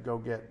it and had to go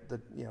get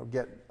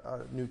a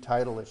new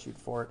title issued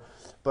for it.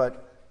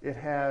 But it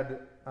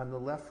had on the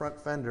left front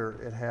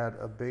fender, it had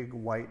a big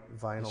white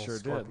vinyl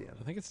Scorpion.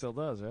 Did. I think it still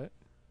does, right?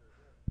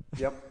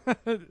 Yep.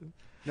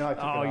 No,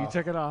 I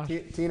took it off. You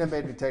took it off. Tina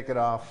made me take it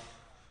off.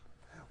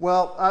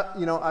 Well,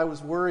 I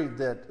was worried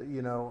that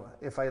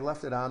if I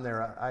left it on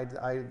there,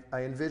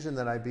 I envisioned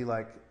that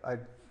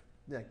I'd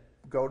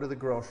go to the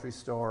grocery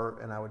store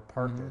and I would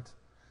park it.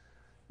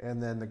 And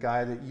then the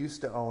guy that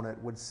used to own it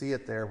would see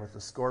it there with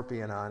the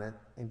Scorpion on it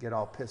and get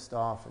all pissed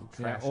off and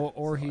trash it.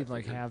 Or he'd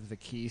have the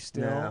key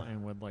still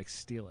and would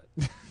steal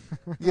it.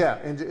 Yeah,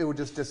 and it would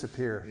just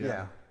disappear.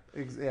 Yeah,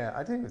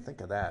 I didn't even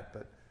think of that,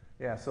 but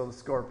yeah. So the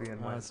Scorpion.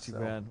 That's too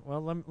bad.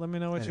 Well, let me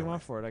know what you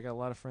want for it. I got a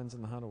lot of friends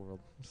in the Honda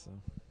world, so.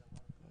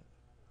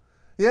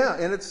 Yeah,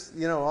 and it's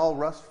all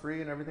rust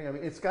free and everything. I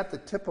mean, it's got the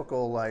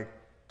typical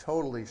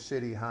totally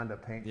shitty Honda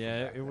paint.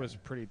 Yeah, it was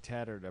pretty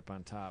tattered up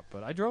on top.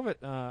 But I drove it.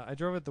 I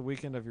drove it the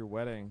weekend of your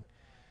wedding,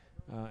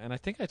 and I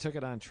think I took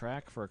it on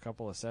track for a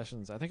couple of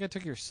sessions. I think I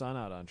took your son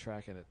out on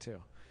track in it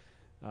too.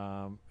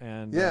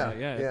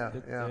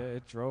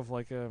 It drove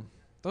like a.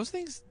 Those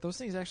things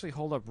actually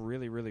hold up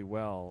really, really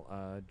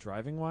well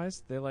driving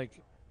wise. They're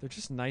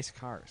just nice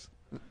cars.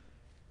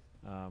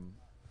 And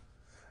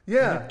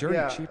they're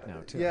dirty cheap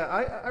now too. Yeah,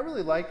 I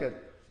really like it.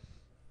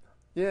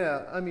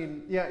 Yeah, I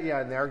mean,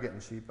 and they're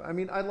getting cheap. I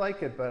mean, I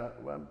like it, but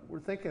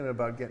we're thinking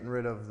about getting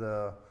rid of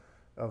the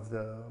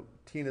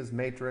Tina's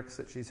Matrix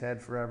that she's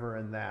had forever,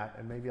 and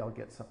maybe I'll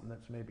get something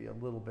that's maybe a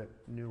little bit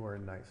newer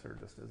and nicer,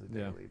 just as a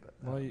daily. But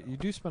well, you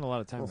do spend a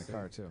lot of time in the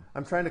car too.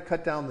 I'm trying to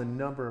cut down the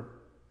number.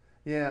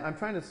 Yeah, I'm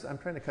trying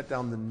to cut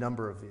down the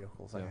number of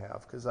vehicles I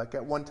have, because like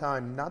at one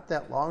time, not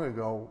that long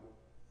ago,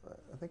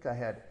 I think I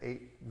had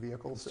 8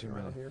 vehicles sitting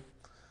around here.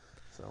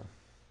 So.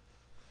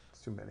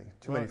 Too many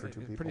for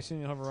 2 people. Pretty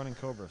soon you'll have a running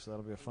Cobra, so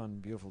that'll be a fun,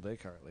 beautiful day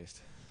car at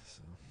least.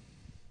 So.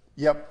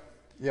 Yep.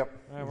 All right,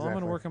 well, I'm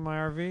going to work on my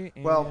RV,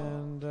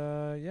 and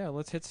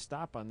let's hit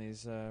stop on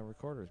these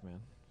recorders,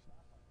 man.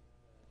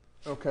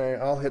 Okay,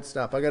 I'll hit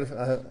stop. I got to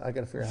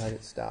figure out how to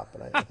hit stop,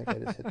 but I think I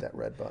just hit that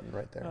red button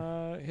right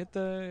there. Hit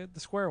the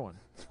square one.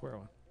 Square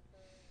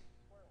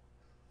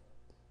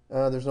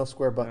one. There's no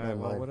square button on mine.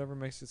 Well, whatever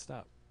makes it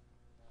stop.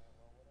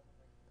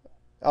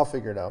 I'll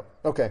figure it out.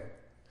 Okay.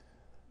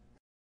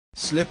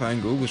 Slip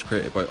Angle was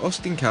created by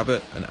Austin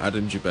Cabot and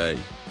Adam Jabay,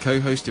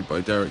 co-hosted by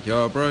Derek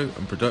Yarbrough,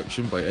 and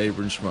production by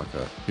Abram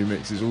Schmucker, who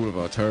mixes all of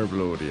our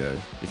terrible audio.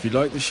 If you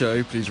like the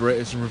show, please rate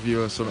us and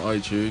review us on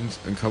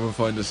iTunes, and come and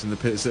find us in the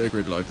pits at a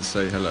grid light to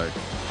say hello.